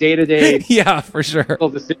applicable to day-to-day Yeah, for sure.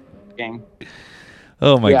 decision making.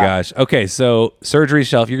 Oh my Yeah. gosh. Okay, so surgery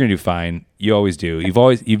shelf, you're gonna do fine. You always do.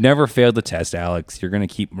 You've never failed the test, Alex. You're gonna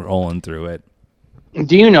keep rolling through it.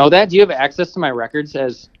 Do you know that? Do you have access to my records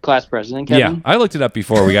as class president, Kevin? Yeah, I looked it up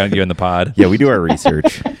before we got you in the pod. yeah, we do our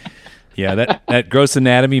research. Yeah, that gross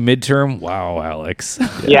anatomy midterm. Wow, Alex.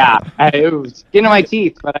 Yeah. It was getting my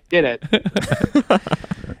teeth, but I did it.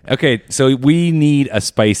 Okay, so we need a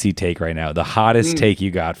spicy take right now. The hottest take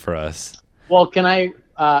you got for us. Well, can I?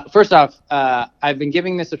 First off, I've been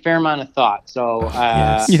giving this a fair amount of thought. So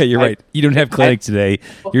Yes. Yeah, you're right. You don't have clinic today.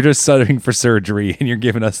 You're just studying for surgery, and you're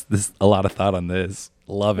giving us a lot of thought on this.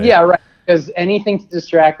 Love it. Yeah, right. Because anything to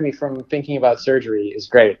distract me from thinking about surgery is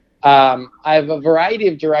great. I have a variety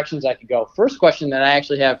of directions I could go. First question that I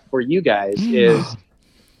actually have for you guys is,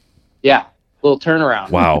 little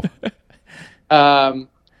turnaround. Wow.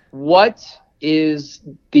 What is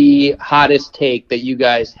the hottest take that you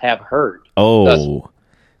guys have heard? Oh,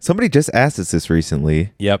 somebody just asked us this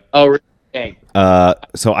recently. Yep. Oh, okay.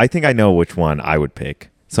 So I think I know which one I would pick.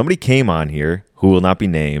 Somebody came on here who will not be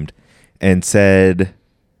named and said,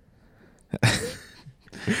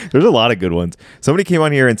 there's a lot of good ones. Somebody came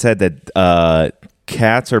on here and said that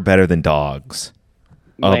cats are better than dogs,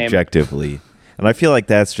 Lame. objectively. And I feel like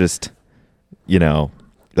that's just,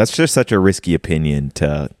 that's just such a risky opinion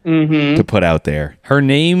to put out there. Her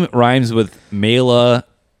name rhymes with Mela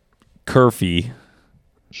Curfy.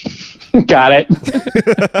 Got it.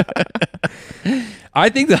 I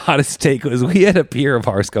think the hottest take was we had a peer of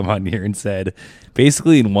ours come on here and said,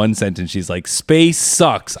 basically in one sentence, she's like, "Space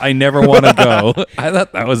sucks. I never want to go." I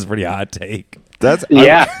thought that was a pretty hot take. That's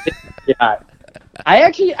Yeah. Yeah.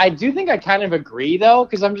 I do think I kind of agree though,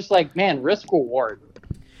 because I'm just like, man, risk reward.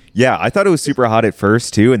 Yeah, I thought it was super hot at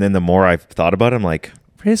first too, and then the more I've thought about it, I'm like,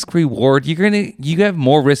 Risk reward. You have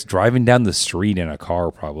more risk driving down the street in a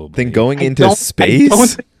car probably then going I into don't space,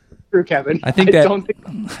 think it's true, Kevin. I think don't think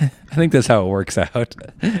I think that's how it works out.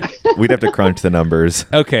 we'd have to crunch the numbers.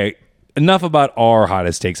 Okay. enough about our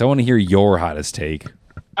hottest takes. I want to hear your hottest take.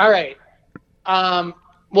 All right.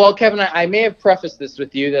 Well, Kevin, I may have prefaced this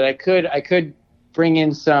with you that I could bring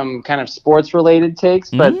in some kind of sports related takes,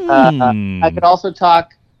 but I could also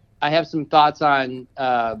talk. I have some thoughts on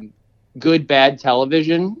good, bad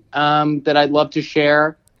television that I'd love to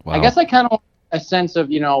share. Wow. I guess I kind of want a sense of,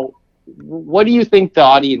 what do you think the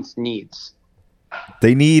audience needs?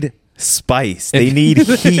 They need spice. They need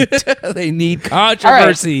heat. They need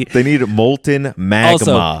controversy. They need molten magma.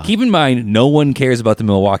 Also, keep in mind, no one cares about the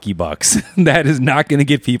Milwaukee Bucks. That is not going to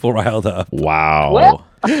get people riled up. Wow. Well,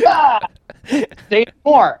 say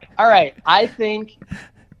more. All right. I think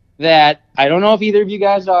that I don't know if either of you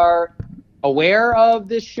guys are aware of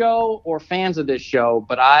this show or fans of this show,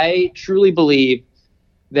 but I truly believe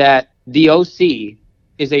that The OC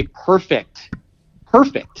is a perfect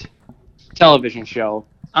television show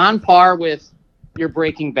on par with your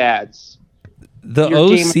Breaking Bads. The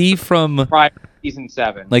Your OC from prior season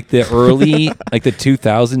 7. like the early, like the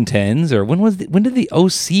 2010s, or when did the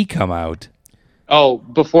OC come out? Oh,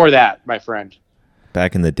 before that, my friend.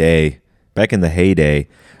 Back in the day, back in the heyday.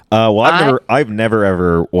 I've never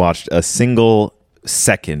ever watched a single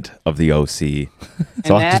second of the OC,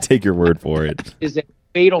 so I'll have to take your word for it. Is a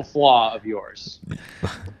fatal flaw of yours.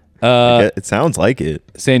 It sounds like it.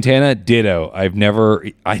 Santana, ditto.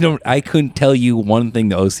 I couldn't tell you one thing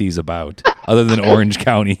the OC is about other than Orange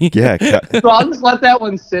County. Yeah. So I'll just let that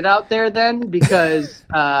one sit out there then, because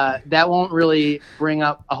that won't really bring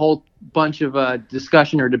up a whole bunch of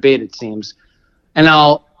discussion or debate, it seems. And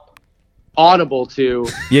I'll audible to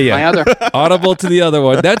my other. Audible to the other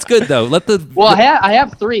one. That's good though. Well, I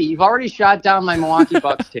have 3. You've already shot down my Milwaukee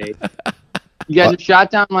Bucks take. You guys have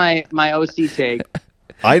shot down my OC take.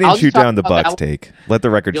 I didn't I'll shoot just talk down the about Bucks that. take. Let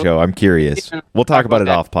the record show. I'm curious. We'll talk about it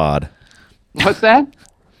that. off pod. What's that?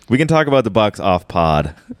 We can talk about the Bucks off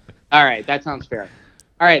pod. All right, that sounds fair.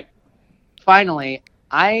 All right. Finally,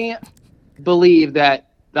 I believe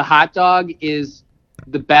that the hot dog is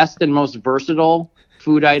the best and most versatile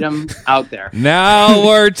food item out there. Now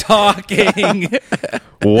we're talking.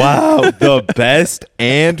 Wow, the best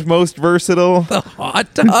and most versatile. The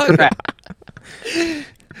hot dog.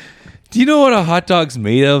 Do you know what a hot dog's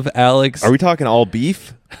made of, Alex? Are we talking all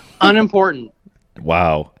beef? Unimportant.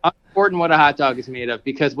 Wow. Unimportant what a hot dog is made of,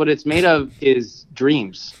 because what it's made of is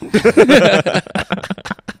dreams.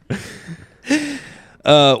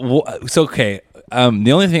 So okay.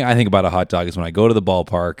 The only thing I think about a hot dog is when I go to the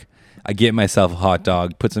ballpark, I get myself a hot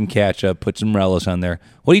dog, put some ketchup, put some relish on there.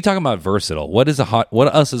 What are you talking about versatile? What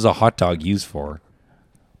else is a hot dog used for?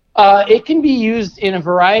 It can be used in a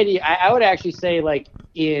variety. I would actually say, like,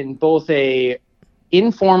 in both a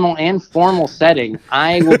informal and formal setting,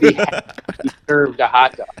 I will be happy to be served a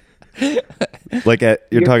hot dog. Like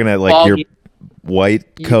you're talking at like your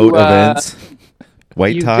white coat events,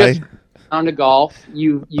 white tie. Just on to golf.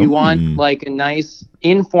 You want like a nice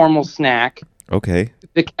informal snack. Okay.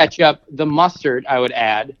 The ketchup, the mustard, I would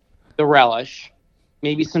add, the relish,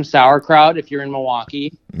 maybe some sauerkraut if you're in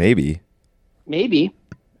Milwaukee. Maybe.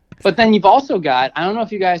 But then you've also got, I don't know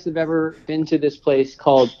if you guys have ever been to this place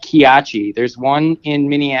called Kiachi. There's one in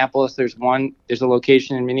Minneapolis. There's a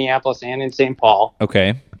location in Minneapolis and in St. Paul.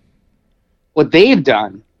 Okay. What they've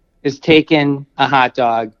done is taken a hot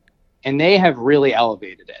dog and they have really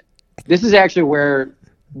elevated it. This is actually where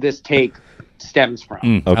this take stems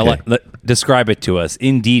from. Okay. Describe it to us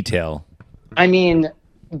in detail. I mean,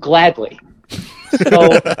 gladly.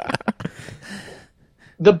 So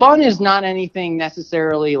the bun is not anything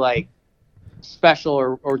necessarily like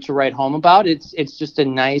special or to write home about. It's just a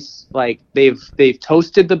nice, like, they've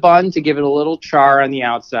toasted the bun to give it a little char on the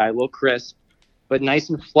outside, a little crisp, but nice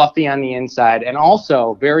and fluffy on the inside, and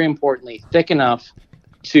also very importantly thick enough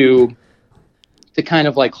to kind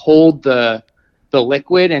of like hold the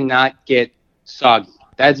liquid and not get soggy.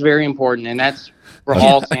 That's very important, and that's for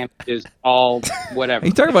all sandwiches, all whatever. Are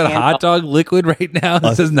you talking about a hot dog liquid right now?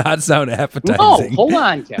 This does not sound No, appetizing. hold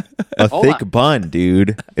on, Kevin. A Hold thick on. bun,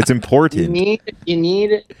 dude. It's important. You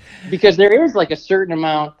need because there is like a certain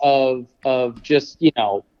amount of just,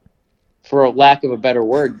 for a lack of a better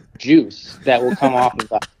word, juice that will come off of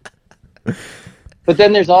that. But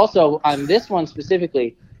then there's also, on this one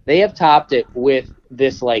specifically, they have topped it with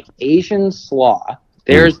this like Asian slaw.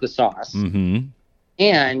 There's the sauce. Mm-hmm.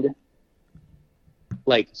 And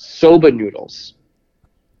like soba noodles.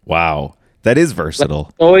 Wow. That is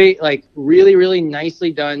versatile. Soy, like really, really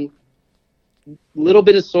nicely done. Little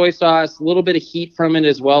bit of soy sauce, a little bit of heat from it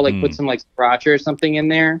as well. Like put some like sriracha or something in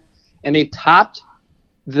there. And they topped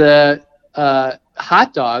the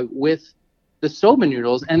hot dog with the soba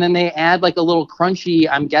noodles, and then they add like a little crunchy,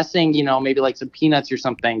 I'm guessing, maybe like some peanuts or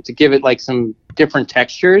something to give it like some different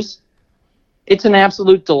textures. It's an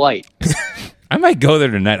absolute delight. I might go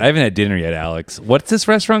there tonight. I haven't had dinner yet, Alex. What's this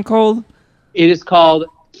restaurant called? It is called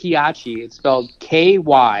Kyachi. It's spelled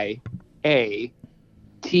KYATCHI.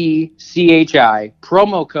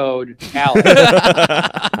 Promo code Alex.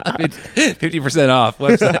 50% off.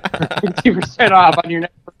 Website. 50% off on your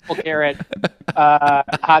next purple carrot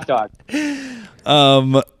hot dog.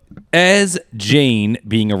 As Jane,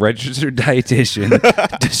 being a registered dietitian,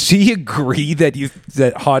 does she agree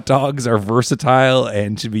that hot dogs are versatile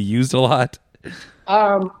and should be used a lot?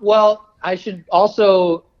 Well, I should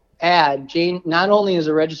also add, Jane not only is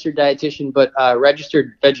a registered dietitian, but a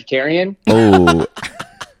registered vegetarian. Oh,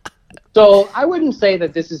 So I wouldn't say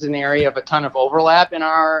that this is an area of a ton of overlap in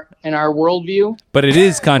our worldview. But it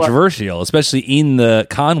is controversial, especially in the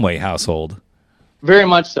Conway household. Very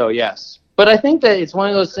much so, yes. But I think that it's one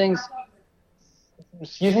of those things.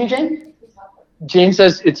 Excuse me, Jane? Jane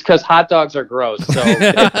says it's because hot dogs are gross. So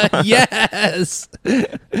Yes.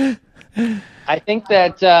 I think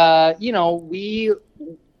that,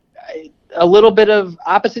 a little bit of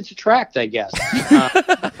opposites attract, I guess.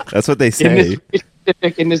 that's what they say.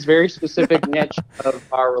 In this very specific niche of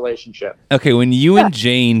our relationship. Okay, when you and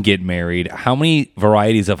Jane get married, how many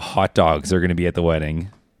varieties of hot dogs are going to be at the wedding?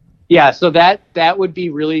 Yeah, so that would be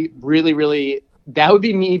really, really, really. That would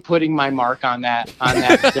be me putting my mark on that.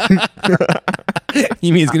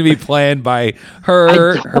 You mean it's going to be planned by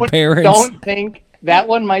her parents? I don't think that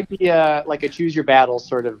one might be like a choose your battle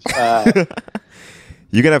sort of.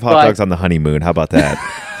 You can have hot dogs on the honeymoon. How about that?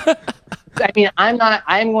 I mean,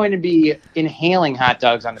 I'm going to be inhaling hot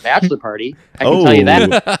dogs on the bachelor party. I can tell you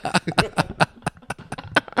that.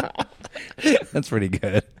 That's pretty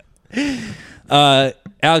good.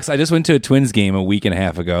 Alex, I just went to a Twins game a week and a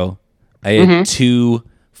half ago. I had 2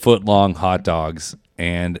 foot-long hot dogs,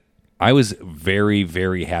 and I was very,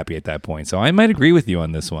 very happy at that point. So I might agree with you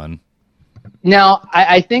on this one. Now,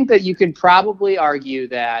 I think that you could probably argue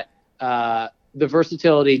that the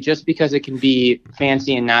versatility, just because it can be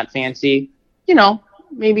fancy and not fancy,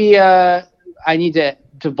 maybe I need to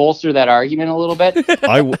bolster that argument a little bit.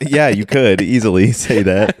 Yeah, you could easily say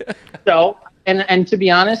that. So, and to be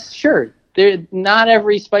honest, sure, not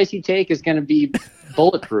every spicy take is going to be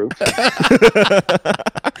bulletproof.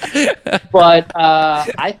 But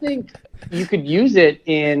I think you could use it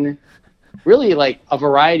in really like a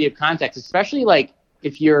variety of contexts, especially like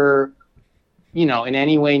if you're, in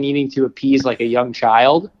any way needing to appease like a young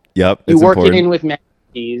child. Yep. You work it in with mac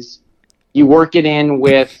and cheese. You work it in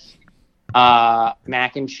with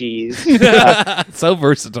mac and cheese. So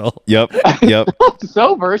versatile. Yep.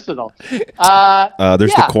 So versatile. There's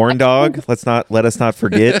the corn dog. Let us not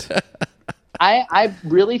forget. I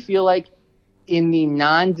really feel like in the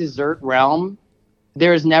non-dessert realm,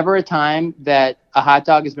 there's never a time that a hot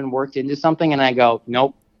dog has been worked into something and I go,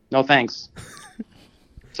 nope, no thanks.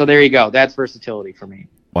 So there you go. That's versatility for me.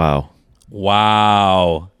 Wow.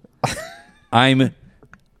 I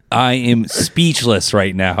am speechless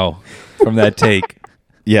right now from that take.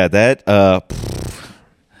 Yeah, that the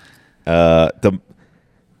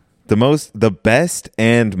best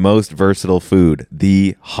and most versatile food,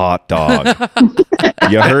 the hot dog.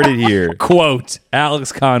 You heard it here. Quote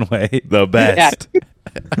Alex Conway. The best. Yeah.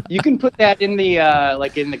 You can put that in the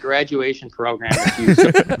in the graduation program if you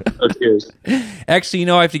so choose. Actually,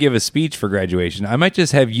 I have to give a speech for graduation. I might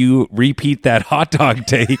just have you repeat that hot dog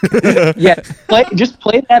take. Yeah, just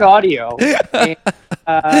play that audio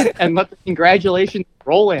and let the congratulations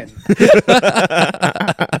roll in.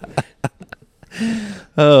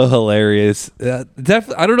 Oh, hilarious. I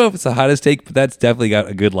don't know if it's the hottest take, but that's definitely got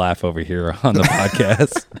a good laugh over here on the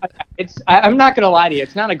podcast. I'm not going to lie to you.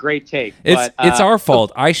 It's not a great take. It's our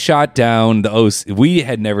fault. I shot down the OC. We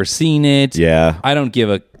had never seen it. Yeah. I don't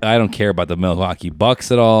care about the Milwaukee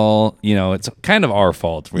Bucks at all. It's kind of our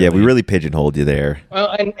fault. Really. Yeah, we really pigeonholed you there.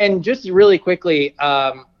 Well, and just really quickly,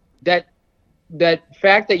 that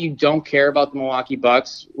fact that you don't care about the Milwaukee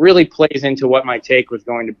Bucks really plays into what my take was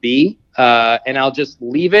going to be. And I'll just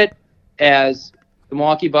leave it as the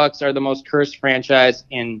Milwaukee Bucks are the most cursed franchise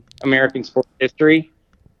in American sports history.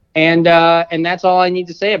 And that's all I need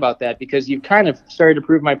to say about that, because you've kind of started to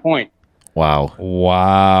prove my point.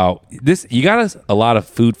 Wow. You got us a lot of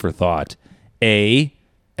food for thought. A,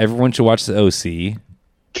 everyone should watch the OC.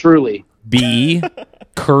 Truly. B,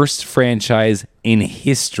 cursed franchise in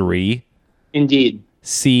history. Indeed.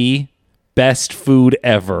 C, best food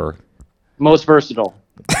ever. Most versatile.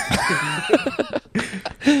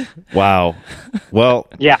 Wow. Well,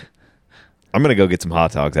 yeah. I'm going to go get some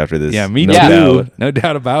hot dogs after this. Yeah, me no too. doubt. No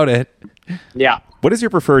doubt about it. Yeah. What is your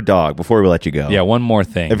preferred dog before we let you go? Yeah, one more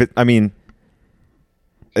thing.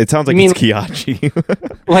 It sounds like You it's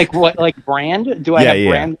Kiachi. Like what? Like brand? Do I have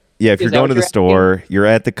brand? Yeah, if you're Is that going what to the you're asking? store, you're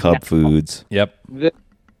at the Cub Foods. Yep.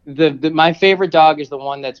 My favorite dog is the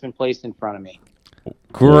one that's been placed in front of me.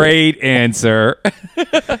 Great answer.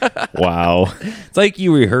 Wow. It's like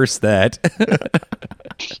you rehearsed that.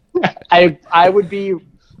 I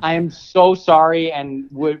am so sorry and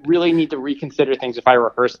would really need to reconsider things if I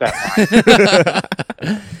rehearsed that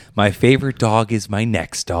line. My favorite dog is my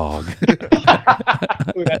next dog.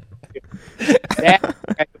 That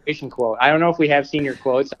graduation quote. I don't know if we have senior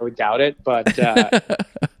quotes. I would doubt it, but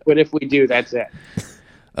if we do, that's it.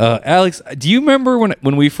 Alex, do you remember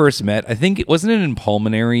when we first met? I think wasn't it in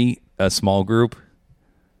Pulmonary, a small group?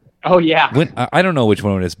 Oh yeah. I don't know which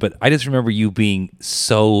one it is, but I just remember you being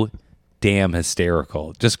so damn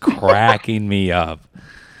hysterical, just cracking me up.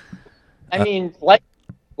 I mean,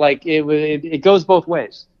 it goes both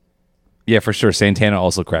ways. Yeah, for sure. Santana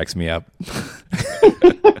also cracks me up.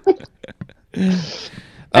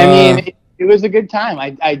 I mean, it was a good time.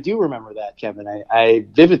 I do remember that, Kevin. I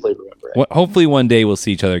vividly remember it. Well, hopefully one day we'll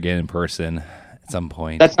see each other again in person at some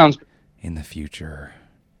point. That sounds good. In the future.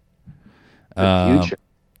 Future.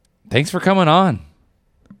 Thanks for coming on.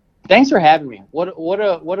 Thanks for having me. What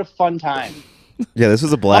a fun time. Yeah, this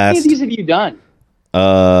was a How many blast. of these have you done?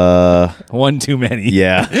 One too many.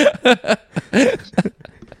 Yeah.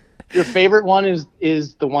 Your favorite one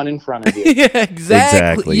is the one in front of you. Yeah, exactly.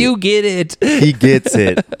 Exactly. You get it. He gets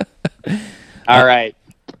it. All right.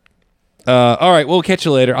 All right, we'll catch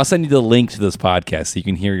you later. I'll send you the link to this podcast so you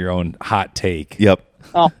can hear your own hot take. Yep.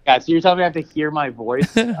 Oh my God! So you're telling me I have to hear my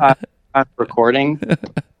voice on recording?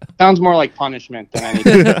 Sounds more like punishment than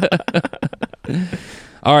anything.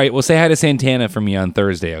 All right, well, say hi to Santana for me on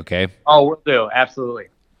Thursday, okay? Oh, we'll do. Absolutely.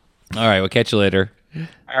 All right, we'll catch you later.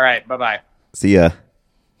 All right. Bye-bye. See ya.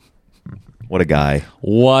 What a guy.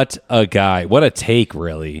 What a guy. What a take,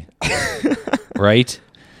 really. Right?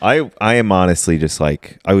 I am honestly just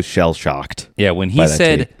like, I was shell shocked. Yeah, when he by that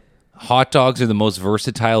said take. hot dogs are the most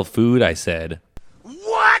versatile food, I said,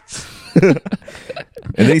 What?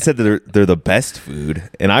 And then he said that they're the best food.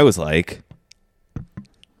 And I was like,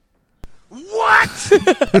 What?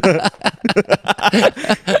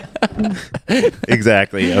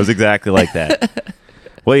 exactly. I was exactly like that.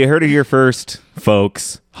 Well, you heard it here first,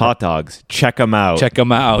 folks. Hot dogs. Check them out. check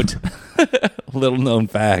them out. Little known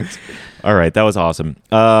fact. All right, that was awesome.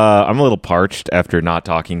 I'm a little parched after not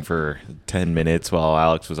talking for 10 minutes while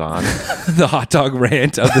Alex was on. The hot dog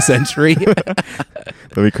rant of the century.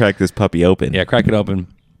 Let me crack this puppy open. Yeah, crack it open.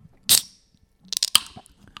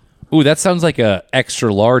 Ooh, that sounds like a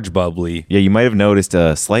extra large bubbly. Yeah, you might have noticed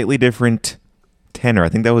a slightly different tenor. I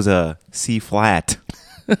think that was a C flat.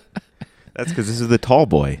 That's because this is the tall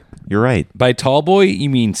boy. You're right. By tall boy, you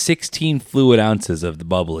mean 16 fluid ounces of the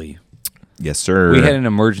bubbly. Yes, sir. We had an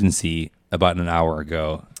emergency about an hour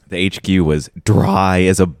ago. The HQ was dry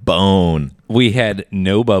as a bone. We had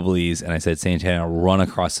no bubblies, and I said, Santana, run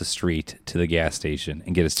across the street to the gas station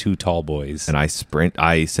and get us 2 tall boys. And I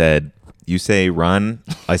said, you say run,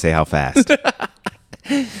 I say how fast.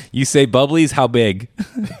 You say bubblies, how big?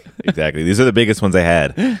 Exactly. These are the biggest ones I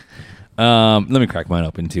had. Let me crack mine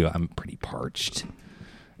open, too. I'm pretty parched.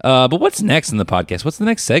 But what's next in the podcast? What's the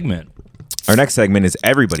next segment? Our next segment is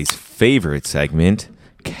everybody's favorite segment,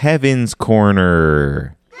 Kevin's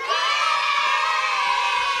Corner.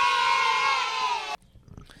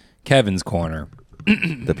 Kevin's Corner.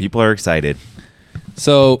 The people are excited.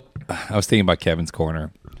 So, I was thinking about Kevin's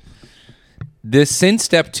Corner. Since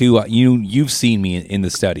step 2, you've seen me in the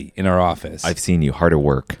study in our office. I've seen you hard at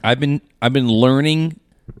work. I've been learning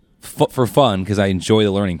for fun because I enjoy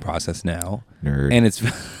the learning process now. Nerd. And it's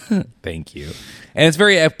thank you. And it's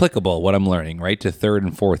very applicable what I'm learning, right, to 3rd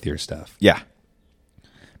and 4th year stuff. Yeah.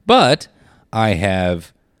 But I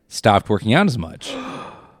have stopped working out as much.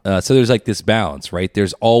 So there's like this balance, right?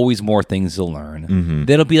 There's always more things to learn. Mm-hmm.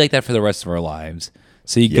 That'll be like that for the rest of our lives.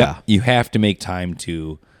 So you have to make time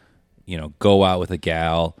to, go out with a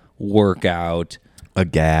gal, work out, A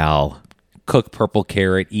gal. cook purple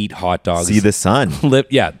carrot, eat hot dogs, See the sun.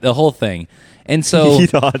 the whole thing. And so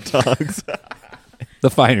Eat hot dogs. the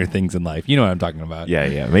finer things in life, you know what I'm talking about.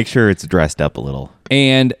 Yeah. Make sure it's dressed up a little.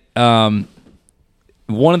 And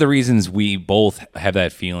one of the reasons we both have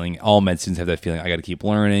that feeling, all med students have that feeling, I got to keep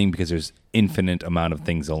learning because there's infinite amount of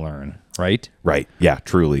things to learn, right? Right. Yeah,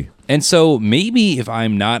 truly. And so maybe if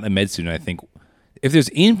I'm not a med student, I think if there's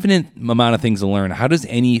infinite amount of things to learn, how does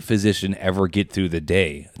any physician ever get through the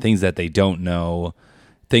day? Things that they don't know,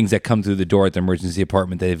 things that come through the door at the emergency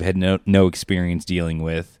department that they've had no experience dealing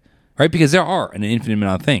with, right? Because there are an infinite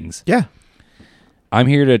amount of things. Yeah. I'm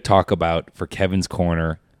here to talk about, for Kevin's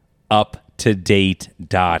Corner,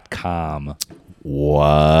 UpToDate.com.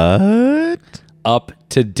 What?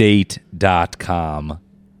 UpToDate.com.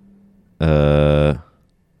 Do you have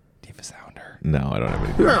a sounder? No, I don't have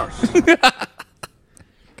anything. Yes.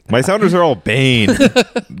 My sounders are all Bane.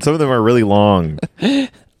 Some of them are really long.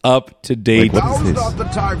 UpToDate. Like, Now's this? not the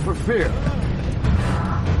time for fear.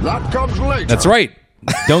 That comes later. That's right.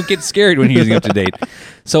 Don't get scared when you're using UpToDate.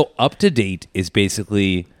 So UpToDate is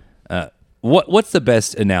basically what's the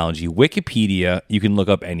best analogy? Wikipedia, you can look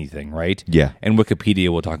up anything, right? Yeah. And Wikipedia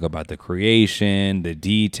will talk about the creation, the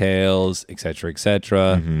details, et cetera, et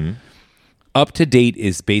cetera. Mm-hmm. UpToDate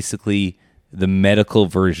is basically the medical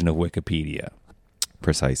version of Wikipedia.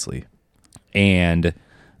 Precisely. And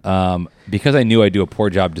because I knew I'd do a poor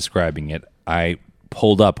job describing it, I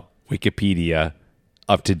pulled up Wikipedia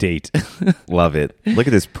UpToDate. Love it. Look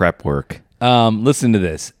at this prep work. Listen to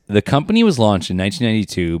this. The company was launched in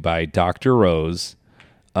 1992 by Dr. Rose.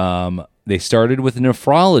 They started with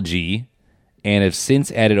nephrology and have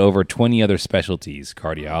since added over 20 other specialties,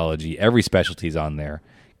 cardiology, every specialty's on there.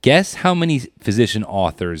 Guess how many physician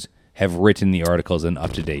authors have written the articles in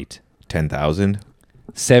UpToDate? 10,000.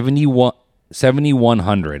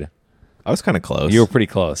 7,100. I was kind of close. You were pretty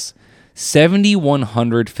close.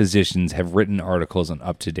 7,100 physicians have written articles on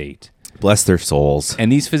UpToDate. Bless their souls.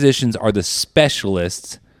 And these physicians are the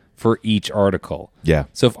specialists for each article. Yeah.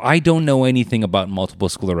 So if I don't know anything about multiple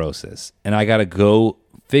sclerosis and I got to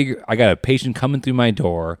I got a patient coming through my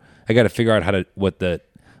door, I got to figure out what the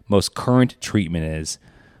most current treatment is.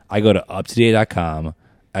 I go to UpToDate.com,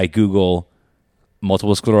 I Google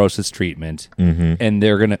multiple sclerosis treatment, and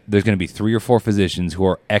there's going to be 3 or 4 physicians who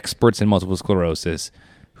are experts in multiple sclerosis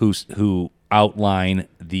who outline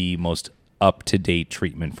the most up-to-date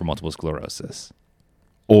treatment for multiple sclerosis.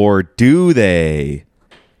 Or do they?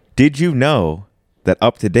 Did you know that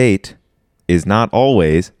UpToDate is not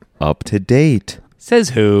always up to date? Says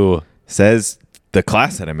who? Says the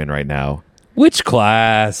class that I'm in right now. Which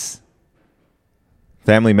class?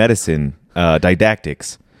 Family medicine,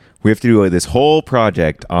 didactics. We have to do this whole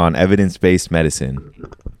project on evidence-based medicine,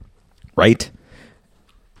 right?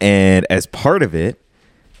 And as part of it,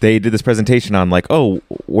 they did this presentation on like, oh,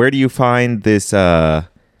 where do you find this?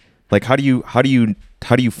 Like, how do you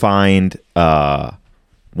find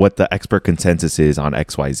what the expert consensus is on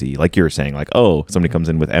XYZ? Like you were saying, like, oh, somebody comes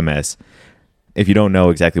in with MS. If you don't know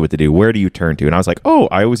exactly what to do, where do you turn to? And I was like, oh,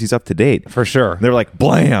 I always use UpToDate. For sure. And they're like,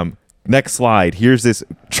 blam. Next slide. Here's this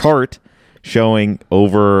chart showing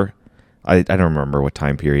over, I don't remember what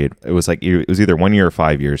time period. It was like, it was either 1 year or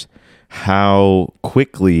 5 years, how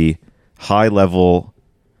quickly high level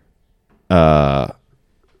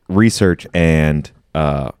research and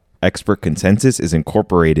expert consensus is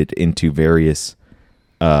incorporated into various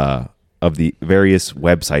of the various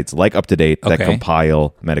websites like UpToDate that Okay.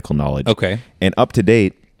 compile medical knowledge. Okay. And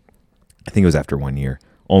UpToDate, I think it was after 1 year,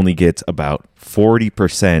 only gets about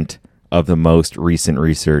 40% of the most recent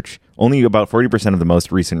research. Only about 40% of the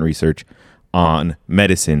most recent research on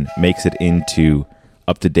medicine makes it into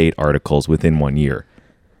UpToDate articles within 1 year.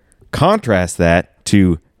 Contrast that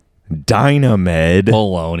to Dynamed.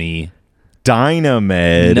 Baloney.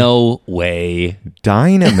 Dynamed. No way.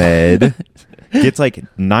 Dynamed gets like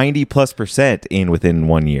 90+% in within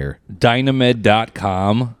 1 year.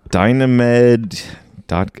 Dynamed.com. Dynamed.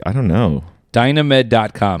 I don't know.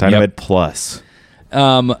 Dynamed.com. Dynamed Yep. Plus.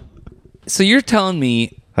 So you're telling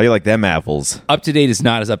me How do you like them apples? UpToDate is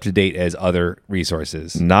not as up-to-date as other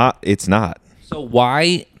resources. It's not. So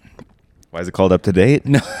why Why is it called UpToDate?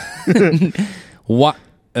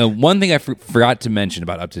 one thing I forgot to mention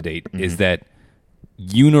about UpToDate is that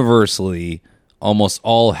universally, almost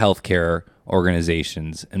all healthcare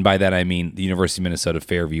organizations, and by that I mean the University of Minnesota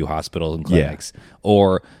Fairview Hospital and Clinics,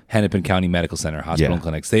 or Hennepin County Medical Center Hospital and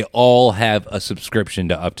Clinics, they all have a subscription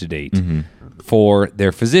to UpToDate for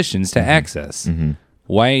their physicians to access.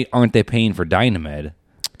 Why aren't they paying for Dynamed?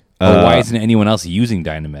 Or why isn't anyone else using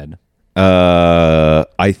Dynamed?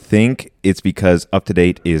 I think it's because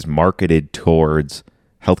UpToDate is marketed towards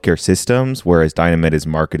healthcare systems, whereas Dynamed is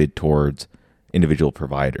marketed towards individual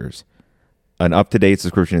providers. An UpToDate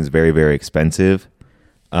subscription is very, very expensive,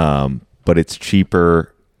 but it's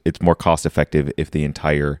cheaper. It's more cost effective if the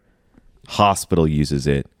entire hospital uses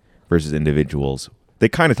it versus individuals. They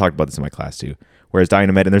kind of talked about this in my class too. Whereas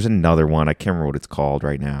Dynamed, and there's another one, I can't remember what it's called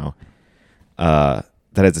right now, that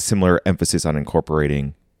has a similar emphasis on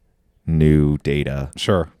incorporating new data,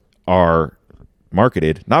 Sure. are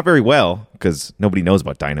marketed, not very well, because nobody knows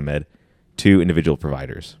about Dynamed, to individual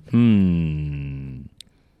providers.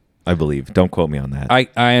 I believe. Don't quote me on that.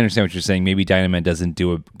 I understand what you're saying. Maybe Dynamed doesn't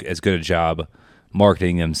do as good a job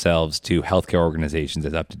marketing themselves to healthcare organizations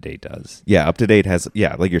as UpToDate does. Yeah, UpToDate has,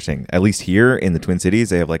 like you're saying, at least here in the Twin Cities,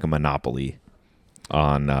 they have like a monopoly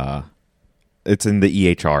on, it's in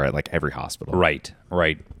the EHR at like every hospital. Right.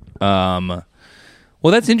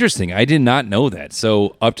 Well, that's interesting. I did not know that.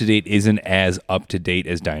 So UpToDate isn't as up to date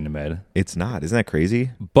as Dynamed, It's not. Isn't that crazy?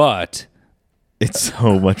 but It's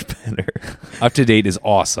so much better. UpToDate is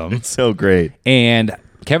awesome. So great. And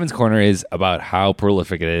Kevin's Corner is about how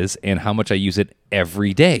prolific it is and how much I use it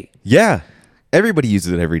every day. Yeah. Everybody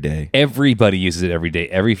uses it every day. Everybody uses it every day.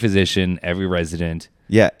 Every physician, every resident.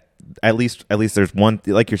 Yeah. At least there's one,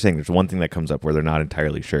 like you're saying, there's one thing that comes up where they're not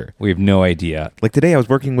entirely sure. We have no idea. Like today I was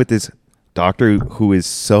working with this doctor who is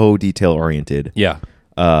so detail oriented. Yeah.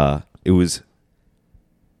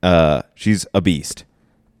 She's a beast.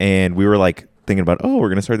 And we were like thinking about, we're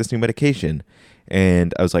going to start this new medication.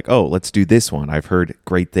 And I was like, let's do this one. I've heard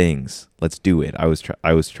great things. Let's do it. I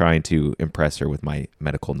was trying to impress her with my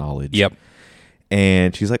medical knowledge. Yep.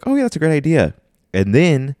 And she's like, yeah, that's a great idea. And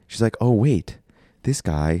then she's like, wait, this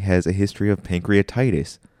guy has a history of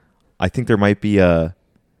pancreatitis. I think there might be a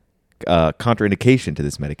contraindication to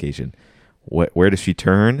this medication. Where does she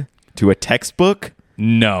turn? To a textbook?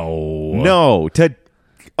 No, to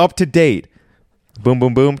UpToDate. Boom,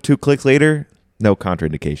 boom, boom. 2 clicks later, no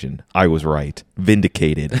contraindication. I was right.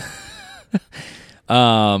 Vindicated.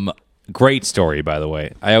 Great story, by the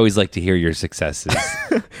way. I always like to hear your successes.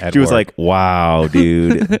 She was like, wow,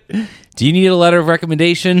 dude. Do you need a letter of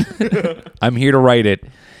recommendation? I'm here to write it.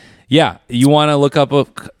 Yeah, you want to look up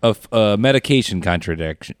a medication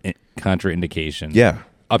contraindication. Yeah.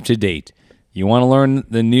 UpToDate. You want to learn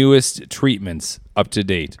the newest treatments.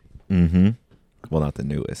 UpToDate. Mm-hmm. Well, not the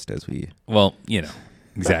newest, as we... Well,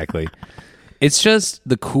 exactly. It's just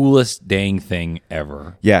the coolest dang thing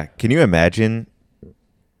ever. Yeah. Can you imagine...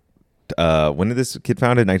 when did this kid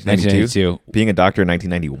founded? 1992? Being a doctor in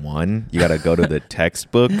 1991, you got to go to the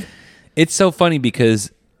textbook. It's so funny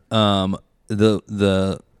because the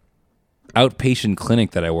outpatient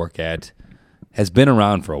clinic that I work at has been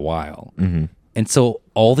around for a while. Mm-hmm. And so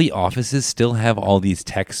all the offices still have all these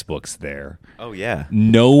textbooks there. Oh, yeah.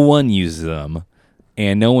 No one uses them,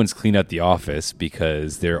 and no one's cleaned up the office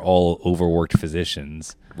because they're all overworked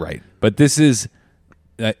physicians. Right. But this is,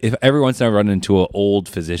 if every once in a while I run into an old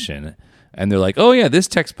physician, and they're like, oh, yeah, this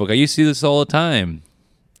textbook, I used to see this all the time.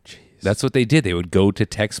 Jeez. That's what they did. They would go to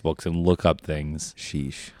textbooks and look up things.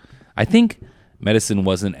 Sheesh. I think medicine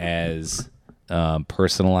wasn't as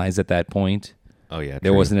personalized at that point. Oh, yeah.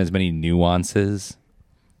 There wasn't as many nuances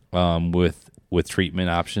with treatment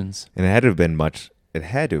options. And it had to have been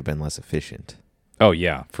less efficient. Oh,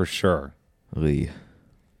 yeah, for sure. Lee.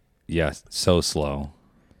 Yeah, so slow.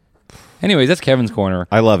 Anyways, that's Kevin's Corner.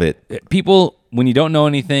 I love it. People, when you don't know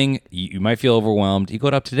anything, you might feel overwhelmed. You go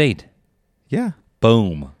to UpToDate. Yeah.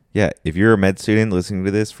 Boom. Yeah. If you're a med student listening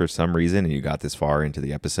to this for some reason and you got this far into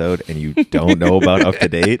the episode and you don't know about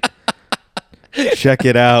UpToDate, check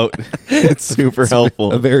it out. It's super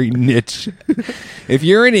helpful. A very niche. If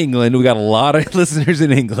you're in England, we got a lot of listeners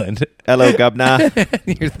in England. Hello, Governor.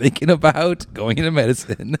 You're thinking about going into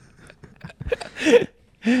medicine.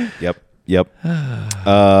 Yep. Well,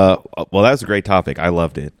 that was a great topic. I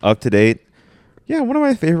loved it. UpToDate. Yeah, one of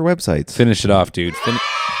my favorite websites. Finish it off, dude.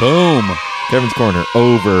 Boom. Kevin's Corner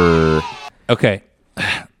over. Okay.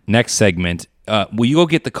 Next segment. Will you go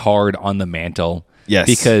get the card on the mantle? Yes.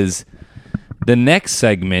 Because the next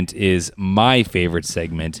segment is my favorite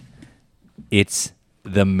segment. It's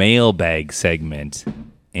the mailbag segment.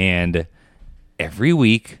 And every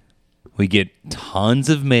week we get tons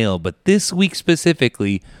of mail, but this week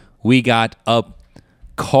specifically, we got a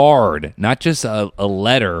card, not just a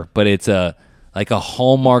letter, but it's like a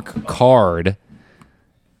Hallmark card,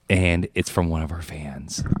 and it's from one of our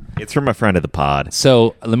fans. It's from a friend of the pod.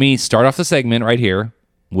 So let me start off the segment right here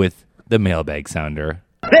with the mailbag sounder.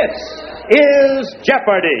 This is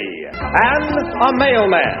Jeopardy and a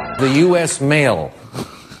mailman. The U.S. mail.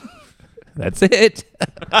 That's it.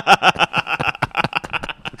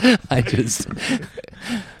 I just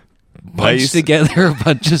bunched together a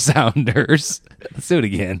bunch of sounders. Let's do it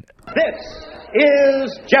again. This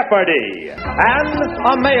is Jeopardy and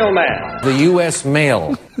a mailman. The U.S.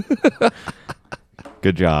 mail.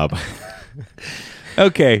 Good job.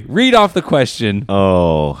 Okay, read off the question.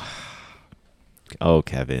 Oh,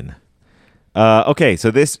 Kevin. Okay, so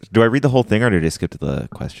this, do I read the whole thing or do I just skip to the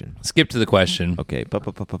question? Skip to the question. Okay.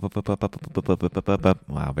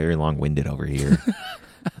 Wow, very long-winded over here.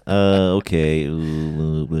 Okay.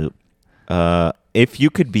 If you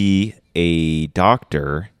could be a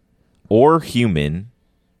doctor or human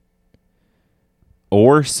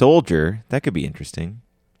or soldier, that could be interesting,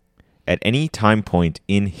 At any time point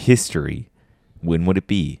in history, when would it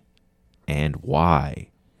be? And why?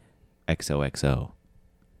 XOXO.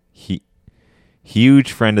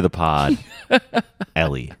 Huge friend of the pod,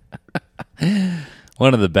 Ellie.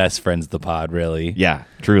 One of the best friends of the pod, really. Yeah,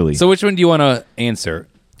 truly. So which one do you want to answer?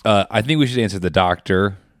 I think we should answer the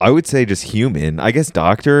doctor. I would say just human. I guess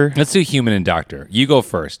doctor. Let's do human and doctor. You go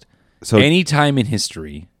first. So any time in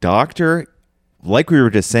history. doctor, like we were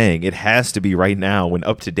just saying, it has to be right now when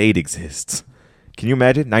up to date exists. Can you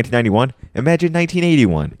imagine 1991? Imagine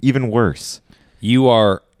 1981. Even worse. You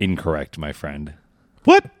are incorrect, my friend.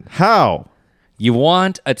 What? How? You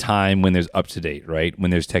want a time when there's up to date, right? When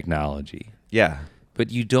there's technology. Yeah. But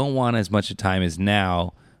you don't want as much a time as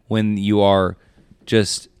now when you are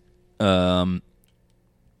just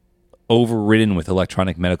overridden with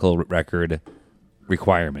electronic medical record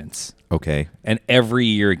requirements. Okay. And every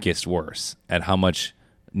year it gets worse at how much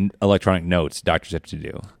electronic notes doctors have to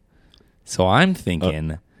do. So I'm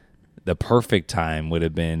thinking the perfect time would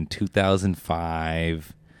have been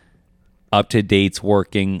 2005. Up to date's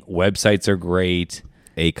working. Websites are great.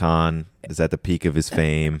 Akon is at the peak of his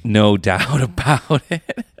fame. No doubt about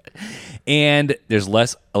it. And there's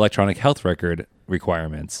less electronic health record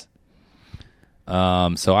requirements.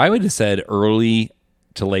 So I would have said early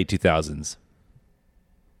to late 2000s.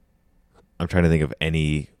 I'm trying to think of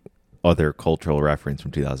any other cultural reference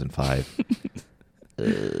from 2005.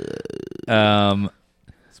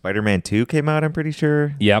 Spider-Man 2 came out, I'm pretty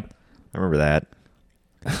sure. Yep. I remember that.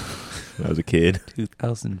 When I was a kid.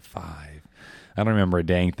 2005. I don't remember a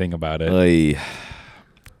dang thing about it.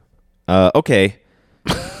 Okay.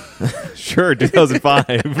 Sure,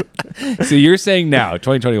 2005. So you're saying now,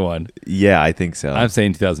 2021. Yeah, I think so. I'm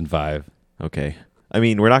saying 2005. Okay. I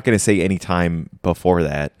mean, we're not going to say any time before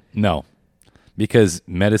that. No. Because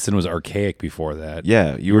medicine was archaic before that.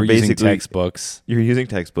 Yeah, you were basically using textbooks. You're using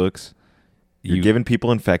textbooks. You're giving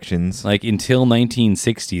people infections. Like until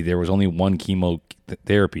 1960, there was only one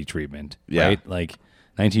chemotherapy treatment. Yeah. Right? Like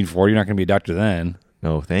 1940, you're not going to be a doctor then.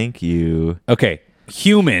 No, thank you. Okay.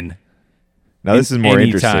 Human. Now this is more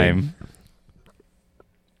interesting. Time.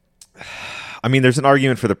 I mean, there's an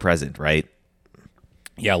argument for the present, right?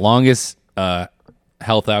 Yeah, longest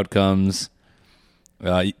health outcomes,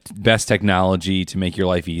 best technology to make your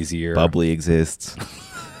life easier. Bubbly exists.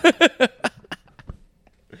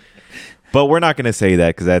 But we're not going to say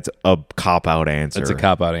that because that's a cop-out answer. That's a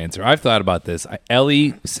cop-out answer. I've thought about this.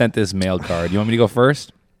 Ellie sent this mail card. You want me to go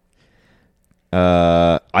first?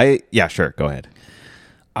 Yeah, sure. Go ahead.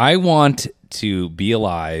 I want to be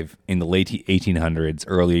alive in the late 1800s,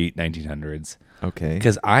 early 1900s. Okay.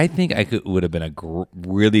 Because I think I would have been a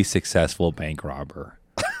really successful bank robber.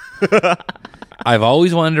 I've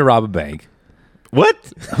always wanted to rob a bank. What?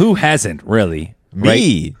 Who hasn't, really? Me.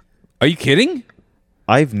 Right? Are you kidding?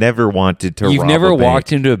 I've never wanted to rob You've never a bank.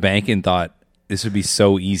 walked into a bank and thought, this would be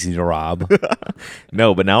so easy to rob?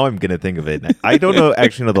 No, but now I'm going to think of it. I don't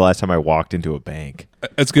actually know the last time I walked into a bank.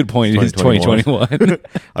 That's a good point. It's 2021.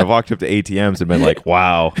 I've walked up to ATMs and been like,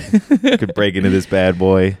 wow, could break into this bad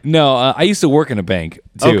boy. No, I used to work in a bank,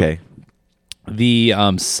 too. Okay. The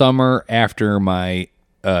summer after my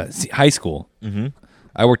high school,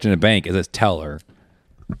 I worked in a bank as a teller.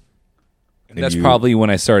 That's probably when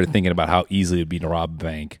I started thinking about how easy it would be to rob a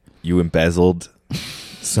bank. You embezzled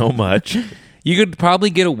so much. You could probably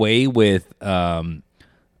get away with 80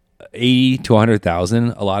 to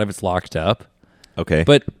 100,000. A lot of it's locked up. Okay.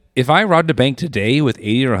 But if I robbed a bank today with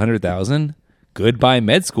 80 or 100,000, goodbye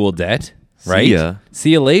med school debt, right? See ya.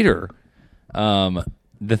 See you later.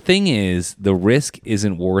 The thing is, the risk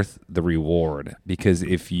isn't worth the reward because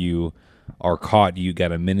if you are caught, you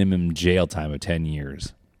got a minimum jail time of 10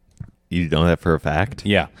 years. You know that for a fact?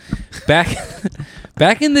 Yeah. Back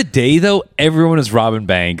in the day, though, everyone was robbing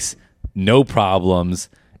banks, no problems,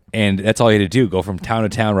 and that's all you had to do, go from town to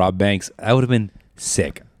town, rob banks. That would have been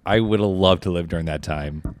sick. I would have loved to live during that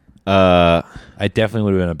time. I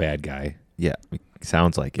definitely would have been a bad guy. Yeah,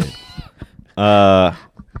 sounds like it.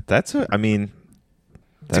 That's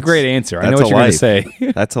a great answer. I know what you're going to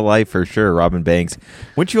say. That's a life for sure, robbing banks.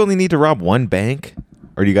 Wouldn't you only need to rob one bank?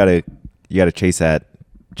 Or do you gotta chase that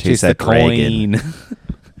the dragon?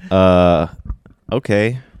 coin.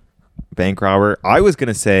 Okay. Bank robber. I was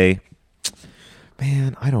gonna say,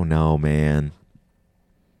 man, I don't know, man.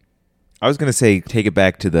 I was gonna say take it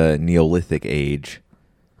back to the Neolithic age.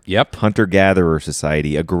 Yep. Hunter-gatherer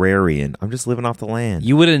society, agrarian. I'm just living off the land.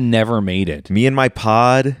 You would have never made it. Me and my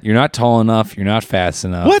pod. You're not tall enough. You're not fast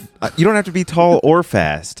enough. What? You don't have to be tall or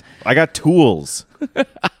fast. I got tools.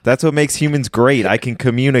 That's what makes humans great. I can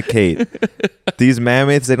communicate. These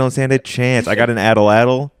mammoths, they don't stand a chance. I got an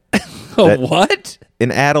addle-addle. What? an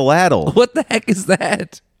atlatl. What the heck is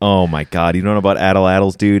that? Oh my God. You don't know about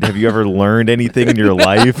atlatls, dude? Have you ever learned anything in your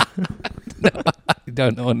life? I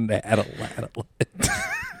don't know what an atlatl is.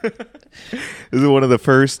 This is one of the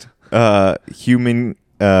first human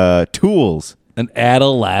tools. An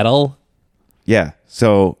atlatl? Yeah.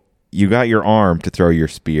 So you got your arm to throw your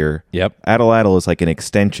spear. Yep. Atlatl is like an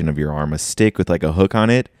extension of your arm, a stick with like a hook on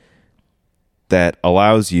it that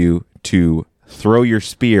allows you to throw your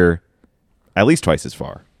spear at least twice as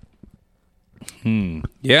far.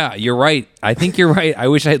 Yeah, you're right. I think you're right. I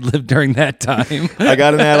wish I'd lived during that time. I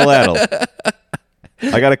got an atlatl.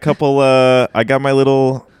 I got a couple. I got my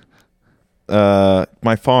little,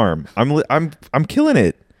 my farm. I'm killing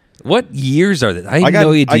it. What years are they? I I had got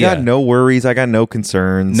no idea. I got no worries. I got no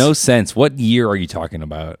concerns. No sense. What year are you talking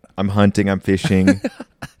about? I'm hunting. I'm fishing.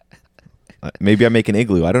 Maybe I make an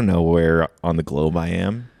igloo. I don't know where on the globe I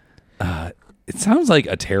am. It sounds like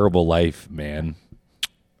a terrible life, man.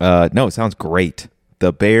 No, it sounds great.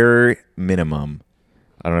 The bare minimum.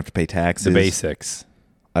 I don't have to pay taxes. The basics.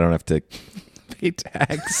 I don't have to. Pay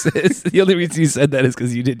taxes. The only reason you said that is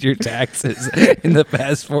because you did your taxes in the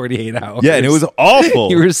past 48 hours. Yeah, and it was awful.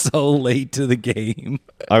 You were so late to the game.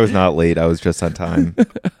 I was not late. I was just on time.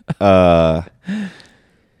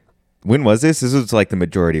 When was this? This was like the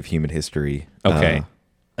majority of human history. Okay.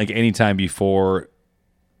 Like any time before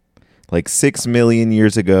Like 6 million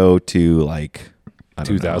years ago to like, I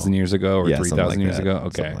don't 2,000 know. years ago or Yeah, 3,000 something like years that. ago?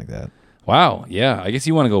 Okay. Something like that. Wow. Yeah. I guess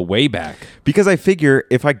you want to go way back. Because I figure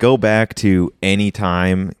if I go back to any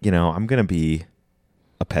time, I'm going to be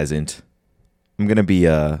a peasant. I'm going to be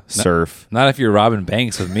a serf. Not if you're robbing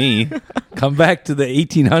banks with me. Come back to the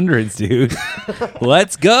 1800s, dude.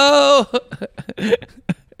 Let's go.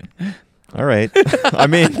 All right. I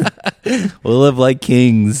mean, We'll live like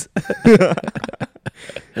kings.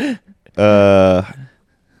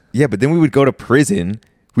 yeah, but then we would go to prison.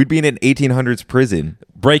 We'd be in an 1800s prison.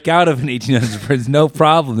 Break out of an 1800s prison. No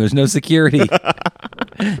problem. There's no security.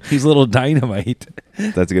 He's a little dynamite.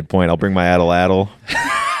 That's a good point. I'll bring my atlatl.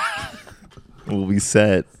 We'll be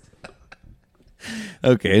set.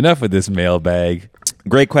 Okay, enough with this mailbag.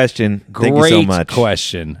 Great question. Great Thank you so much.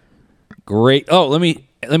 question. Great. Oh, let me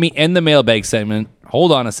end the mailbag segment.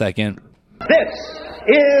 Hold on a second. This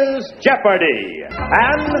is Jeopardy!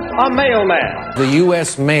 And a mailman. The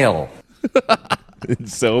U.S. mail.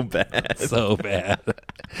 It's so bad. So bad.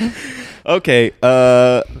 Okay.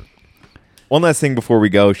 One last thing before we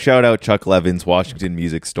go. Shout out Chuck Levin's Washington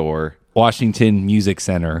Music Store. Washington Music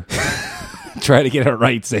Center. Try to get it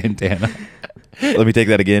right, Santana. Let me take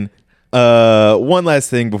that again. One last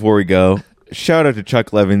thing before we go. Shout out to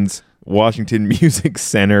Chuck Levin's Washington Music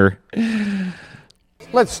Center.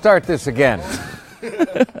 Let's start this again.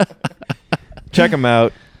 Check him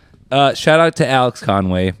out. Shout out to Alex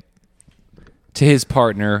Conway, to his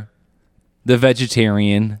partner, the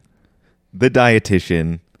vegetarian, The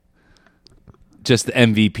dietitian. just the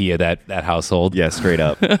MVP of that household. Yeah, straight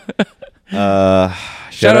up.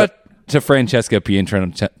 Shout out to Francesca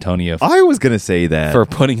Pietrantonio I was going to say that. for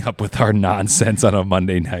putting up with our nonsense on a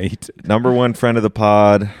Monday night. Number one friend of the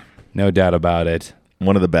pod. No doubt about it.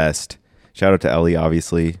 One of the best. Shout out to Ellie,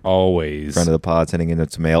 obviously. Always. Friend of the pod, sending in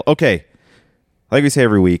its mail. Okay. Like we say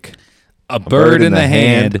every week. A bird in the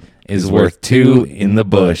hand is worth two in the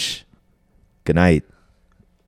bush. Good night.